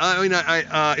 yeah. I mean,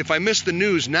 if I miss the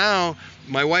news now,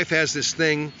 my wife has this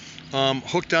thing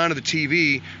hooked onto the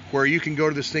TV where you can go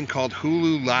to this thing called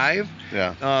Hulu Live.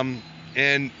 Yeah.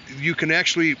 And you can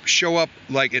actually show up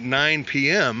like at 9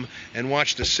 p.m. and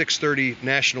watch the 6:30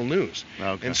 national news.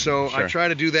 Okay. And so Sure. I try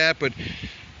to do that, but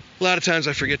a lot of times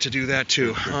I forget to do that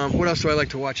too. What else do I like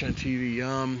to watch on TV?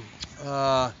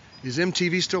 Is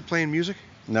MTV still playing music?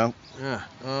 No. Yeah.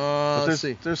 But Let's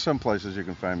see. there's some places you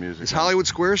can find music. Is Hollywood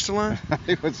Square still on?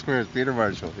 Hollywood Square is Peter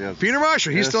Marshall. Yes. Peter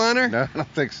Marshall, he's Yes. still on there? No, I don't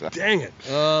think so. Dang it.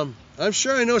 I'm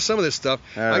sure I know some of this stuff.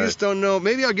 All I right. just don't know.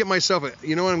 Maybe I'll get myself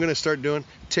you know what I'm going to start doing?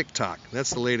 TikTok. That's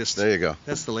the latest. There you go.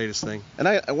 That's the latest thing.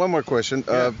 And one more question.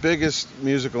 Yeah. Biggest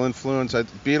musical influence?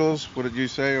 Beatles? What did you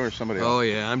say, or somebody else? Oh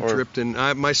yeah, I'm Or- dripped in.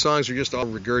 My songs are just all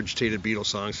regurgitated Beatles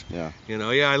songs. Yeah. You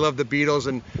know, yeah, I love the Beatles,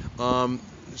 and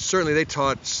certainly they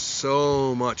taught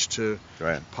so much to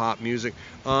Right. pop music.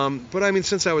 But I mean,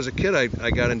 since I was a kid,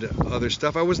 I got into other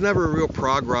stuff. I was never a real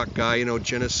prog rock guy, you know,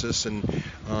 Genesis and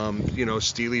you know,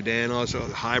 Steely Dan, all this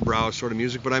highbrow sort of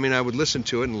music. But I mean, I would listen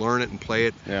to it and learn it and play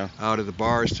it Yeah. out at the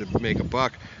bars to make a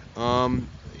buck.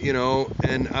 You know,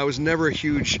 and I was never a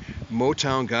huge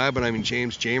Motown guy, but I mean,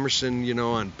 James Jamerson, you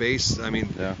know, on bass. I mean,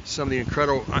 Yeah. some of the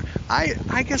incredible.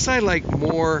 I guess I like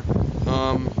more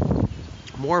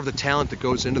of the talent that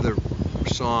goes into the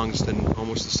songs than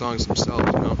almost the songs themselves,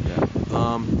 you know.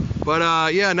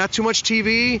 Yeah, not too much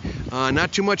TV,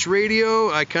 not too much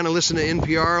radio. I kind of listen to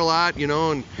NPR a lot, you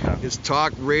know, and it's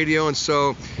talk radio, and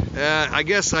so I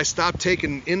guess I stopped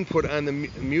taking input on the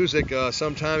music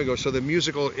some time ago, so the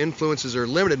musical influences are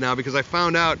limited now, because I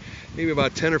found out maybe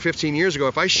about 10 or 15 years ago,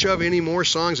 if I shove any more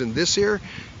songs in this ear,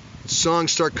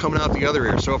 songs start coming out the other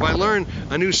ear. So if I learn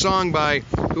a new song by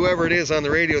whoever it is on the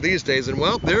radio these days, and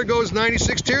well, there goes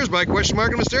 96 Tears by Question Mark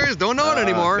and Mysterious. Don't know it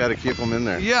anymore. Got to keep them in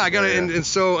there. Yeah, I gotta, and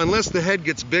so unless the head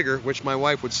gets bigger, which my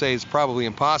wife would say is probably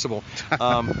impossible,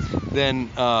 then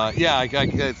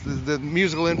the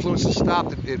musical influences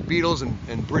stopped at Beatles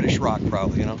and British rock,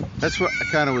 probably, you know. That's what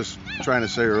I kind of was trying to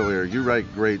say earlier. You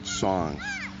write great songs.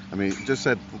 I mean, just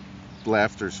that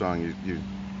Laughter song you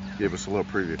gave us a little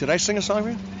preview. Did I sing a song for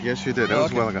you? Yes, you did. That was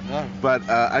okay. a while ago. All right. But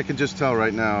I can just tell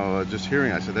right now, just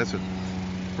hearing, I said that's a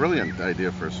brilliant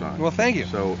idea for a song. Well, thank you.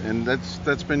 So, and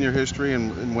that's been your history,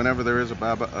 and whenever there is a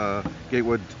Bob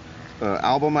Gatewood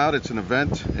album out, it's an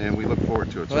event, and we look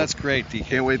forward to it. Well, that's great, DK.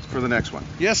 Can't wait for the next one.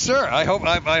 Yes, sir. I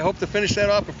hope to finish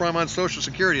that off before I'm on Social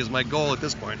Security is my goal at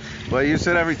this point. Well, you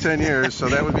said every 10 years, so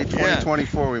that would be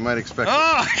 2024 we might expect.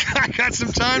 Oh, I got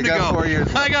some time You to got go. 4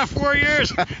 years. I got 4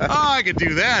 years. Oh, I could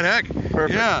do that. Heck.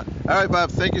 Perfect. Yeah. All right,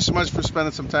 Bob, thank you so much for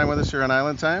spending some time with us here on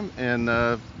Island Time,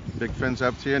 and big fins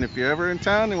up to you. And if you're ever in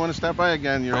town and want to stop by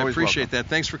again, you're I always appreciate welcome. that.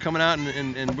 Thanks for coming out,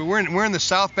 and we're in the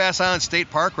South Bass Island State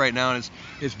Park right now, and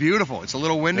it's beautiful. It's a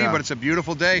little windy, Yeah. but it's a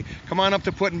beautiful day. Come on up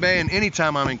to Put-in-Bay, and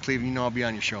anytime I'm in Cleveland, you know I'll be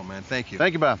on your show, man. Thank you.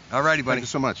 Thank you, Bob. All righty, buddy. Thank you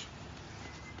so much.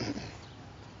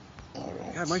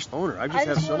 God, my owner. I I just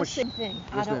have just so want much. to say thing.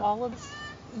 Yes, Out of ma'am. all of us,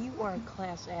 you are a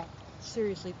class act.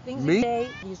 Seriously, things Me? today,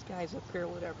 these guys up here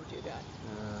would ever do that.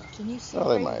 Can you see? Well,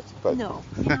 they right? might, but- No,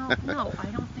 no, I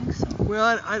don't think so.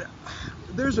 Well,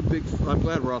 there's a big. I'm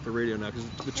glad we're off the radio now, because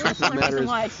the truth That's of the one matter reason is.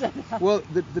 why I said that. Well,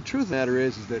 the truth of the matter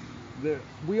is that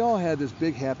we all had this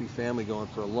big happy family going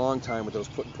for a long time with those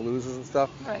Put-in-Paloozas and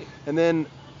stuff. Right. And then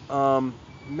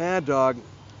Mad Dog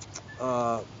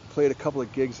played a couple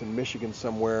of gigs in Michigan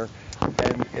somewhere,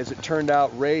 and as it turned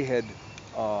out, Ray had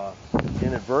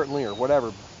inadvertently or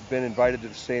whatever been invited to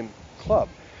the same club.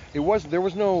 There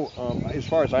was no, as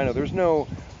far as I know, there's no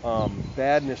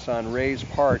badness on Ray's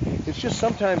part. It's just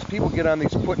sometimes people get on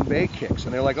these Put-in-Bay kicks,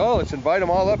 and they're like, oh, let's invite them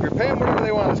all up. You're paying whatever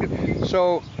they want. Let's get.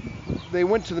 So they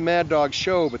went to the Mad Dog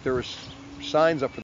show, but there were signs up for